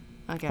right.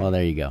 Okay. Well,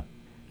 there you go.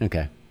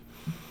 Okay.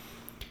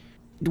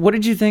 What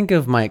did you think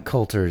of Mike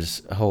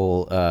Coulter's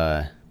whole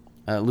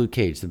Luke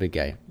Cage, the big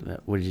guy?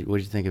 What did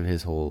you think of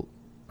his whole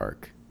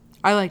arc?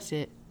 I liked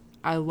it.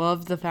 I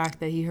loved the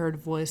fact that he heard a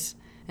voice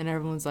and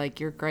everyone's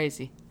like, "You're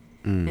crazy,"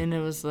 and it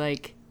was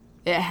like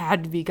it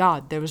had to be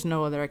God. There was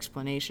no other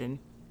explanation.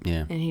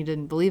 Yeah. And he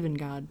didn't believe in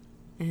God,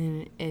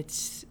 and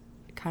it's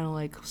kind of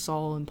like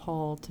Saul and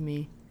Paul to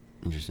me.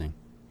 Interesting.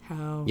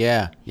 How?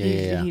 Yeah.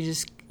 He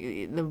just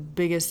the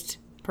biggest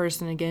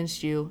person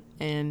against you,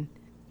 and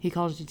he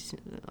calls you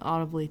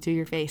audibly to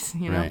your face,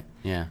 you know? Right,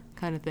 yeah.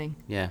 Kind of thing.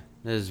 Yeah,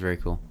 that is very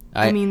cool.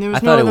 I mean, there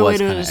was no other way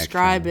to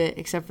describe it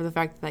except for the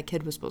fact that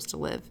kid was supposed to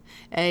live.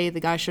 The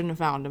guy shouldn't have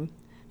found him.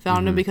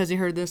 Found him because he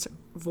heard this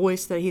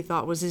voice that he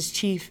thought was his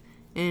chief,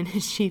 and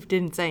his chief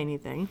didn't say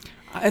anything.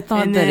 I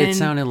thought that it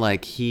sounded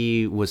like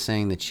he was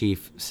saying the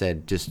chief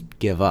said, just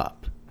give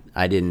up.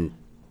 I didn't...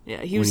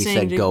 Yeah, he was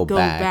saying to go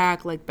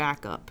back, like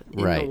back up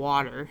in the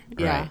water.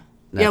 Yeah. Right.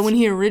 Yeah, when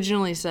he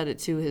originally said it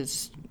to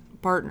his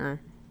partner,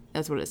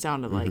 that's what it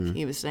sounded like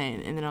he was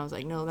saying. And then I was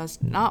like, no,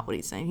 that's not what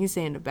he's saying. He's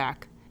saying to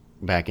back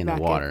in the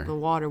water. The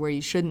water where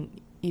you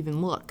shouldn't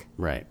even look.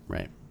 Right.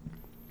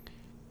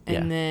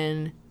 And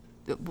then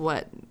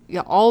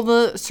all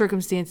the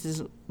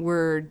circumstances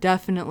were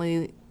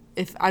definitely,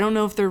 I don't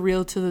know if they're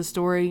real to the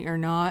story or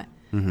not,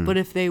 but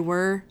if they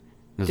were,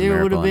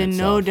 there would have been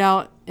no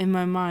doubt in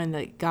my mind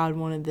that God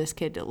wanted this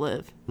kid to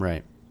live.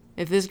 Right.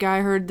 If this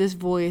guy heard this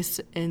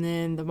voice and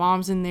then the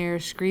mom's in there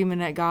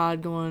screaming at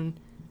God going,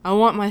 I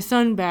want my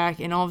son back,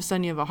 and all of a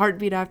sudden you have a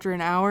heartbeat after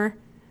an hour.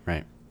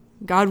 Right.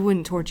 God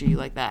wouldn't torture you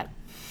like that.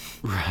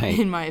 Right.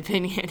 In my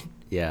opinion.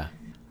 Yeah.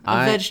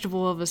 A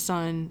vegetable of a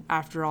son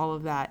after all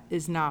of that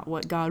is not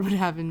what God would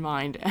have in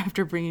mind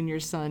after bringing your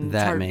son's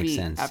heartbeat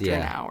after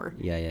an hour.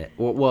 Yeah.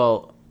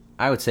 Well,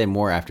 I would say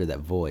more after that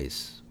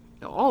voice.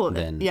 All of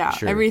it. Yeah,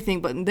 sure.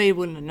 Everything, but they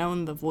wouldn't have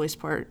known the voice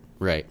part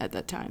at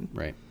that time.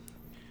 Right.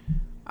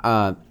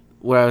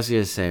 What I was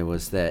going to say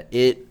was that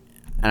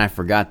and I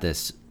forgot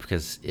this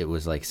because it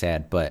was like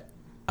sad, but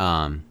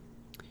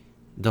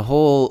the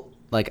whole,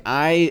 like,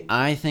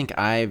 I think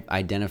I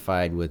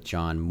identified with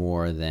John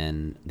more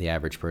than the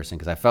average person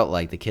because I felt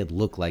like the kid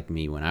looked like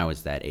me when I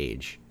was that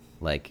age.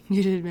 Like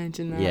you did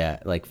mention that. Yeah,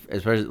 like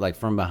especially like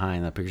from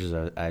behind, the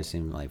pictures I've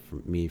seen like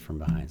from me from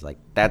behind, it's like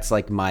that's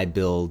like my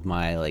build,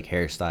 my like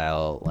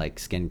hairstyle, like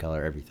skin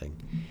color, everything.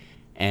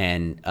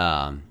 And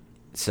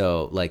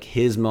so like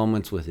his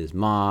moments with his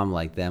mom,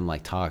 like them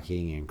like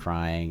talking and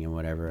crying and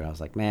whatever, and I was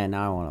like, man,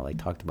 now I want to like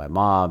talk to my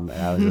mom.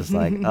 And I was just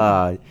like,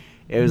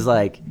 it was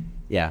like,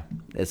 yeah.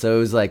 So it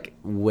was like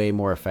way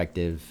more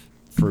effective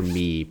for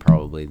me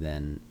probably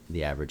than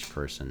the average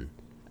person.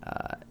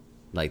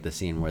 Like the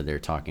scene where they're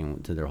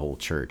talking to their whole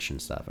church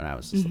and stuff, and I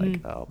was just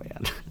like, oh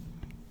man,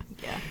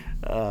 yeah,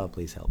 oh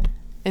please help.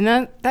 And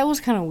that was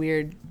kind of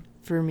weird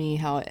for me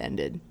how it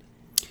ended.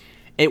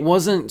 It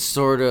wasn't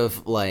sort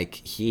of like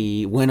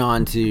he went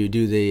on to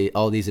do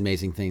all these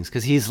amazing things,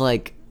 because he's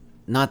like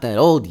not that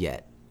old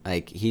yet.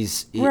 Like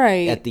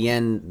right at the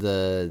end,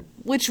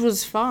 which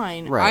was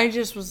fine. Right. I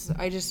just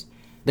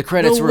the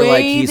credits were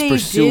like he's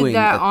pursuing did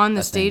that on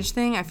the stage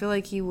thing. I feel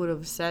like he would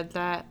have said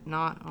that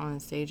not on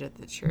stage at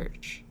the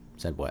church.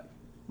 Said what?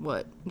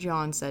 What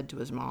John said to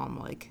his mom,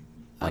 like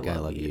I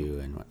love you,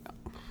 and what?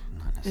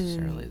 Not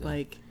necessarily.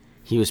 Like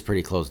he was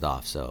pretty closed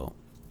off. So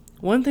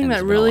one thing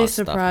that really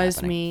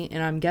surprised me,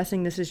 and I'm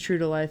guessing this is true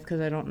to life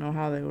because I don't know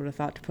how they would have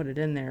thought to put it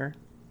in there,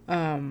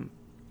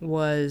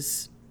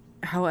 was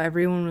how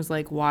everyone was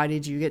like, "Why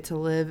did you get to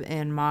live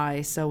and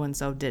my so and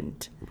so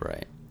didn't?"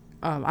 Right.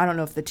 I don't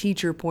know if the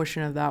teacher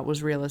portion of that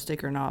was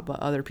realistic or not, but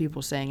other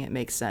people saying it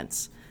makes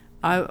sense.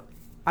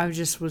 I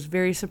just was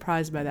very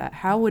surprised by that.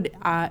 How would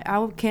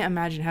I can't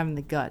imagine having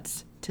the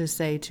guts to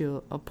say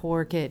to a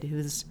poor kid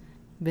who's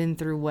been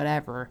through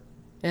whatever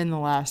in the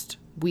last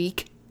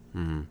week,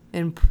 and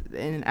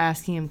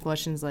asking him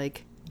questions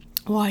like,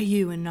 "Why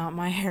you and not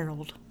my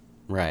Harold?"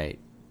 Right,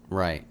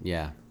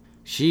 yeah.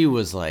 She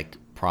was like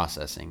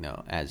processing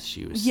though as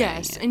she was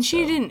saying it, and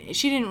she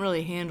didn't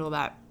really handle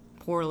that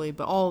poorly,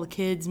 but all the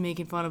kids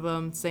making fun of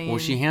him, saying... Well,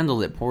 she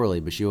handled it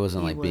poorly, but she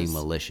wasn't being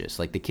malicious.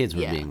 Like the kids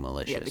were being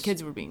malicious. Yeah, the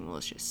kids were being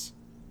malicious.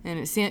 And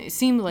it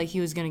seemed like he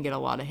was going to get a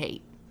lot of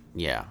hate.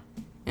 Yeah.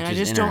 And I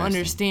just don't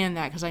understand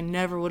that, because I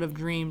never would have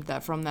dreamed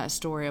that from that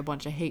story a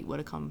bunch of hate would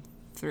have come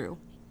through.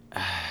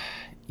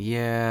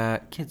 Yeah,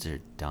 kids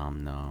are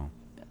dumb though.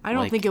 I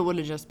don't think it would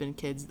have just been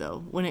kids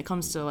though, when it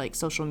comes to like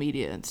social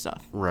media and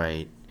stuff.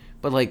 Right.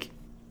 But like,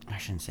 I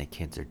shouldn't say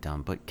kids are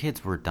dumb, but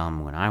kids were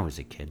dumb when I was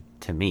a kid,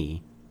 to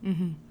me.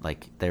 Mm-hmm.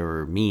 Like they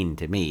were mean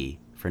to me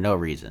for no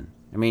reason.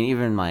 I mean,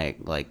 even my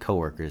like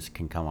coworkers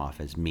can come off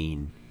as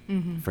mean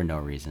for no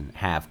reason.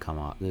 Have come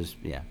off.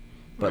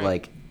 But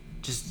like,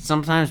 just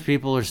sometimes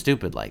people are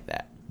stupid like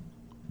that.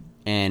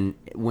 And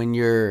when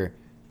you're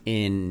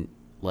in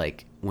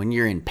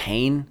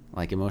pain,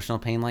 like emotional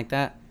pain like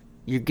that,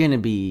 you're gonna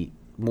be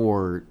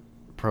more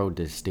prone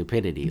to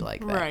stupidity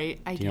like that.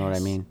 Right. Do you know what I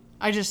mean?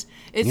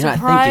 It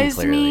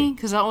surprised me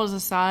because that was a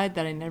side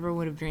that I never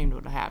would have dreamed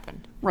would have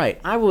happened. Right.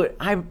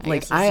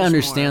 I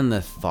understand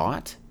the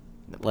thought,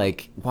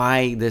 like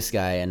why this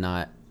guy and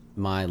not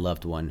my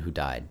loved one who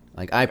died.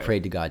 Like I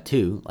prayed to God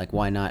too. Like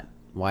why not?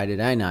 Why did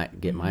I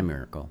not get my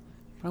miracle?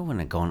 I wouldn't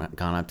have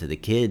gone up to the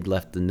kid,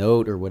 left the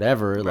note or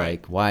whatever. Right.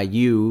 Like why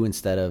you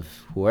instead of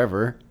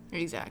whoever?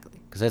 Exactly.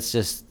 Because that's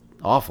just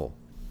awful.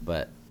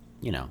 But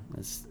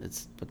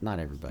it's but not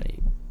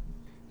everybody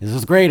is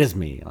as great as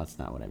me. That's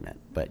not what I meant.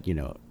 But you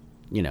know.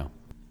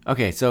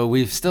 Okay, so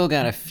we've still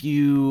got a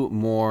few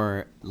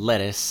more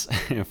lettuce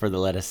for the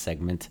lettuce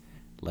segment.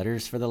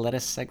 Letters for the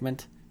lettuce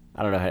segment?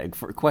 I don't know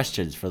for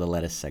questions for the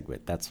lettuce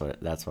segment. That's what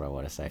I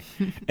want to say.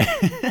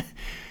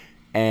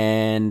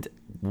 And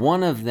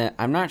one of them,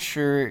 I'm not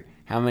sure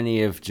how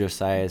many of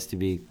Josiah's, to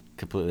be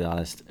completely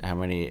honest, how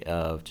many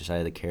of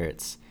Josiah the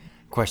Carrot's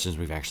questions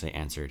we've actually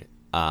answered.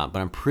 But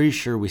I'm pretty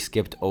sure we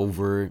skipped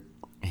over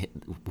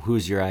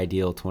who's your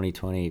ideal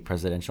 2020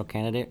 presidential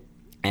candidate.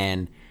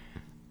 And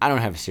I don't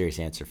have a serious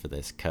answer for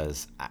this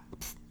because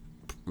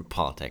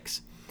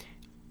politics.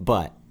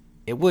 But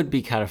it would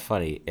be kind of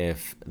funny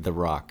if The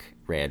Rock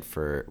ran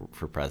for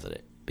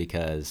president,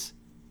 because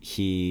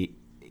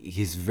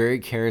he's very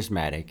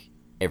charismatic.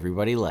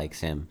 Everybody likes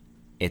him.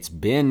 It's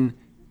been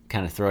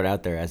kind of thrown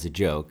out there as a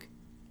joke.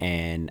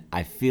 And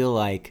I feel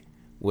like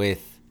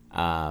with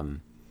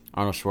Arnold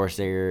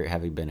Schwarzenegger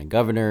having been a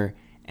governor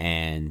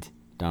and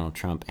Donald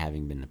Trump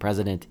having been the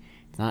president,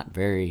 it's not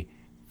very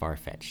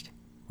far-fetched.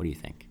 What do you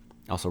think?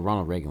 Also,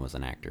 Ronald Reagan was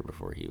an actor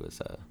before he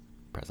was a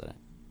president.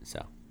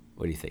 So,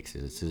 what do you think,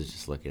 Susan? Susan's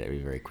just looking at me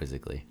very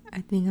quizzically.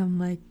 I think I'm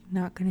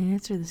not going to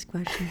answer this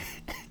question.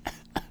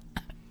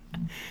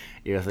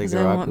 You don't think because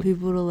I want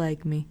people to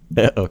like me.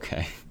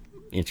 Okay.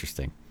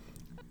 Interesting.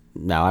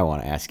 Now I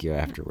want to ask you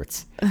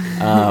afterwards.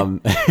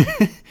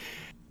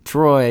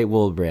 Troy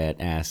Woolbrand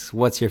asks,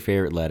 what's your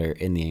favorite letter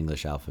in the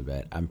English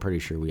alphabet? I'm pretty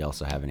sure we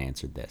also haven't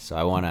answered this. So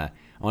I want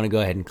to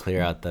go ahead and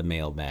clear out the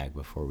mailbag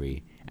before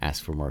we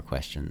ask for more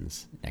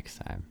questions next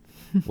time.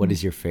 What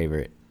is your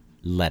favorite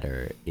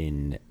letter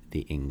in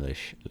the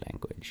English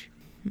language?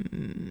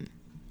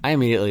 I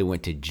immediately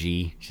went to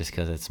G just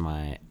because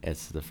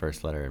it's the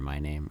first letter in my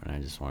name, and I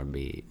just want to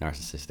be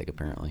narcissistic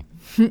apparently.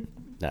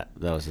 That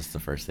was just the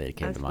first thing that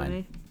came to mind.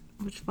 Funny.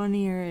 What's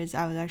funnier is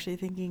I was actually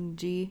thinking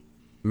G,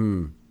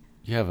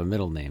 You have a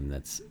middle name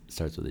that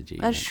starts with a G.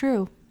 That's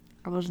true.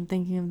 I wasn't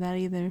thinking of that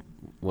either.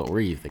 What were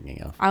you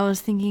thinking of? I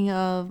was thinking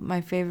of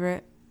my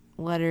favorite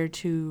letter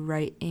to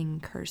write in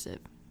cursive.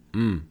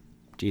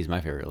 Geez,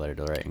 my favorite letter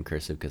to write in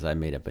cursive because I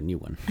made up a new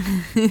one.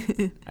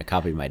 I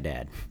copied my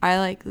dad. I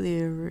like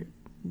the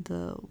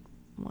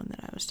one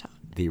that I was taught.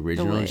 The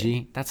original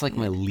G? That's like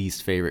my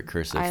least favorite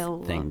cursive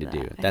thing to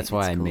do. That's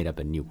why I made up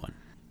a new one.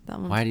 That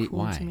one's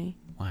cool to me.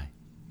 Why?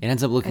 It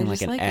ends up looking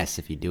like an S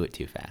if you do it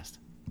too fast.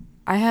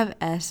 I have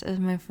S as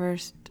my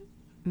first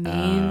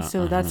name,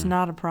 so that's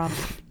not a problem.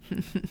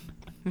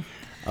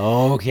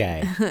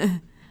 Okay.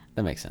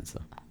 That makes sense,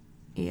 though.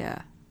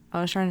 Yeah. I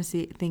was trying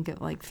to think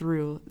of, like,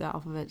 through the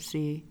alphabet to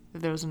see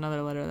if there was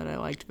another letter that I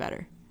liked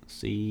better.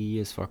 C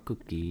is for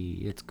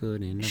cookie. It's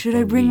good enough. Should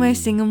I bring my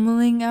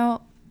sing-a-ling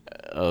out?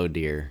 Oh,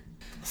 dear.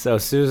 So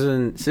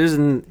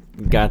Susan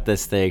got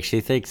this thing.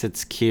 She thinks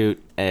it's cute,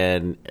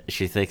 and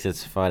she thinks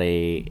it's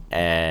funny,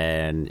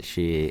 and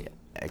she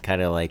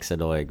kind of likes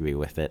annoying me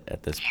with it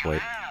at this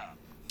point.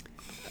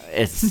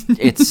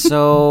 It's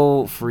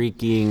so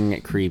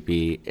freaking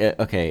creepy.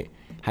 Okay,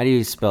 how do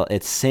you spell it?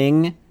 It's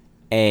Sing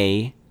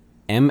A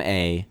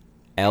MALINGS.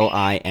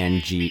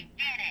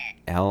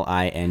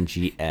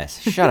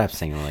 Shut up,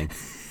 Sing-a-ling.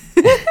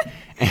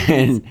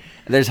 And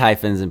there's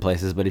hyphens in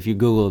places, but if you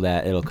Google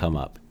that, it'll come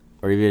up.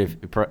 Or even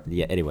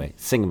anyway,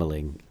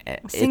 Sing-a-ling.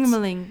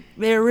 Sing-a-ling.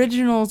 The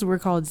originals were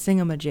called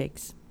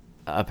Singamajigs.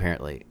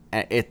 Apparently.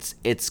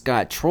 It's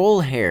got troll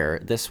hair.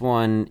 This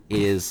one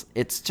is,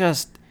 it's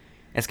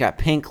got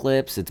pink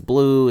lips, it's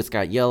blue, it's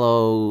got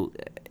yellow.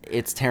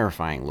 It's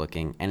terrifying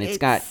looking, and it's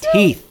got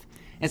teeth.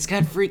 It's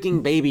got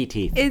freaking baby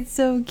teeth. It's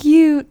so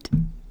cute.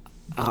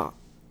 Oh,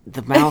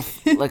 the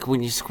mouth, like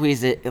when you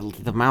squeeze it,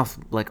 the mouth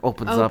like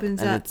opens up, and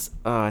it's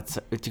go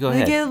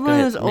ahead. Get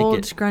one of those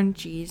old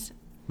scrunchies.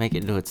 Make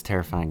it do its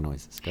terrifying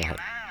noises. Go ahead.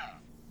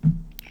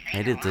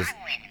 It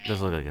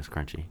does look like a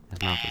scrunchie.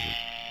 His mouth isn't.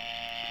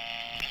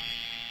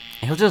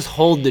 He'll just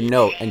hold the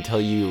note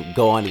until you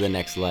go on to the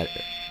next letter.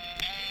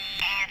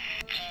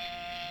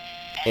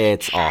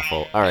 It's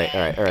awful. All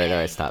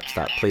right. Stop.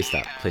 Please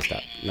stop.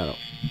 No.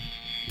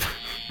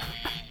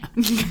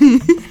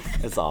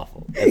 It's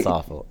awful.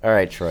 All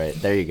right, Troy.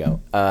 There you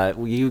go.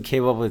 You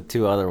came up with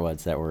two other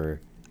ones that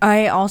were.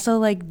 I also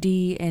like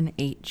D and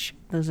H.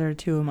 Those are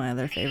two of my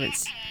other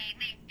favorites.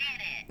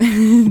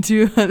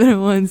 Two other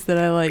ones that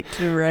I like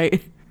to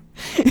write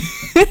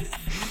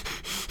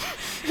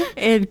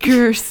in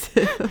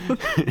cursive.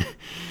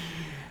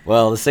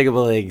 Well, the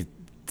Sing-a-ling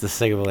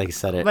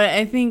said it. But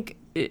I think.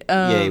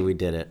 Yay, we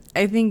did it.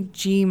 I think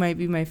G might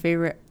be my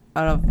favorite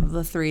out of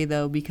the three,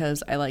 though,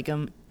 because I like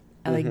them.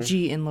 I like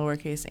G in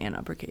lowercase and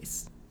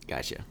uppercase.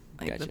 Gotcha.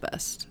 The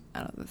best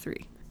out of the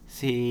three.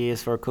 C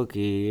is for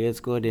cookie. It's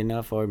good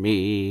enough for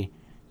me.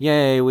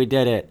 Yay, we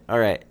did it. All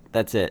right,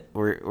 that's it.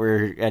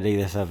 We're ending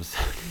this episode.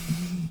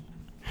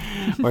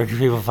 Where can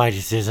people find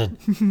you,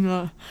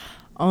 Susan?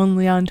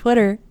 Only on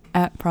Twitter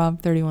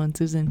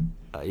 @prob31susan.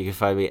 You can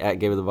find me at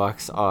Game of the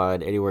Box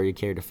on anywhere you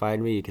care to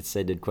find me. You can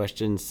send in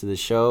questions to the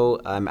show.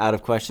 I'm out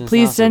of questions.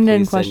 Please send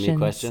in questions. Send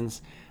me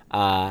questions.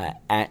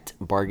 At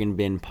Bargain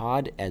Bin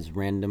Pod, as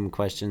random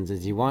questions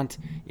as you want.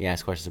 You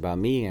ask questions about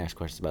me, you can ask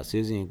questions about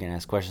Susan, you can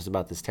ask questions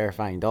about this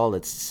terrifying doll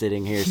that's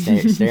sitting here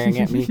staring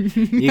at me.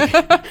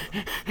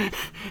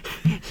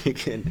 You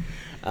can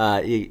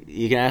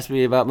ask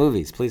me about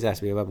movies. Please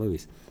ask me about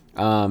movies.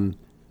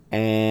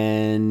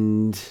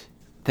 And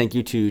thank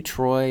you to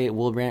Troy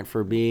Wilbrandt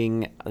for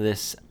being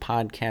this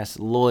podcast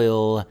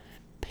loyal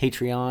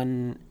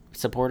Patreon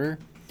supporter.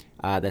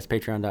 That's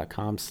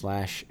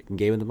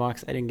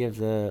patreon.com/GameInTheBox. I didn't give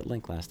the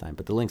link last time,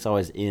 but the link's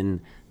always in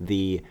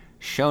the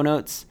show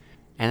notes.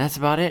 And that's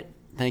about it.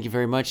 Thank you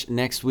very much.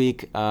 Next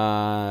week, we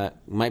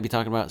might be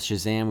talking about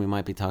Shazam. We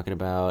might be talking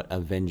about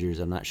Avengers.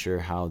 I'm not sure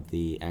how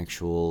the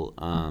actual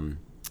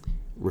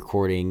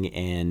recording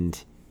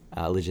and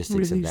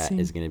logistics of that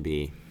is going to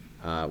be.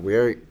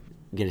 We're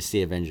going to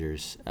see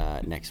Avengers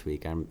next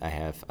week. I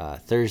have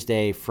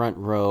Thursday front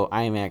row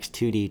IMAX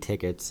 2D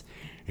tickets.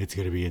 It's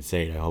gonna be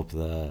insane. I hope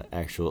the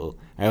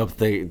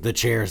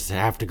chairs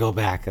have to go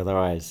back,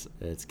 otherwise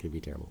it's gonna be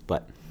terrible.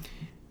 But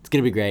it's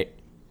gonna be great.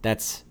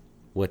 That's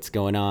what's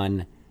going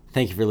on.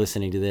 Thank you for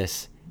listening to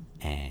this,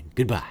 and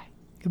goodbye.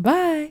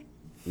 Goodbye.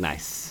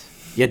 Nice.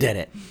 You did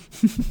it.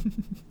 We did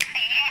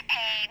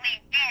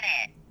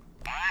it.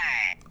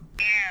 I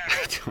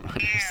don't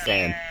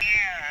understand.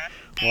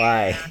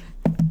 Why?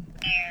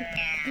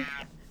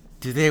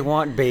 Do they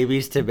want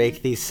babies to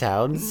make these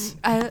sounds?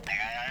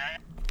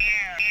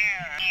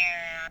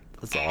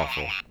 That's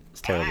awful.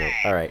 It's terrible.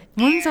 All right.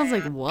 One sounds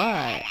like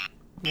what?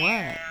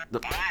 What?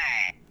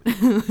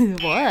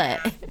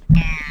 What?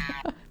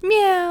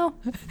 Meow.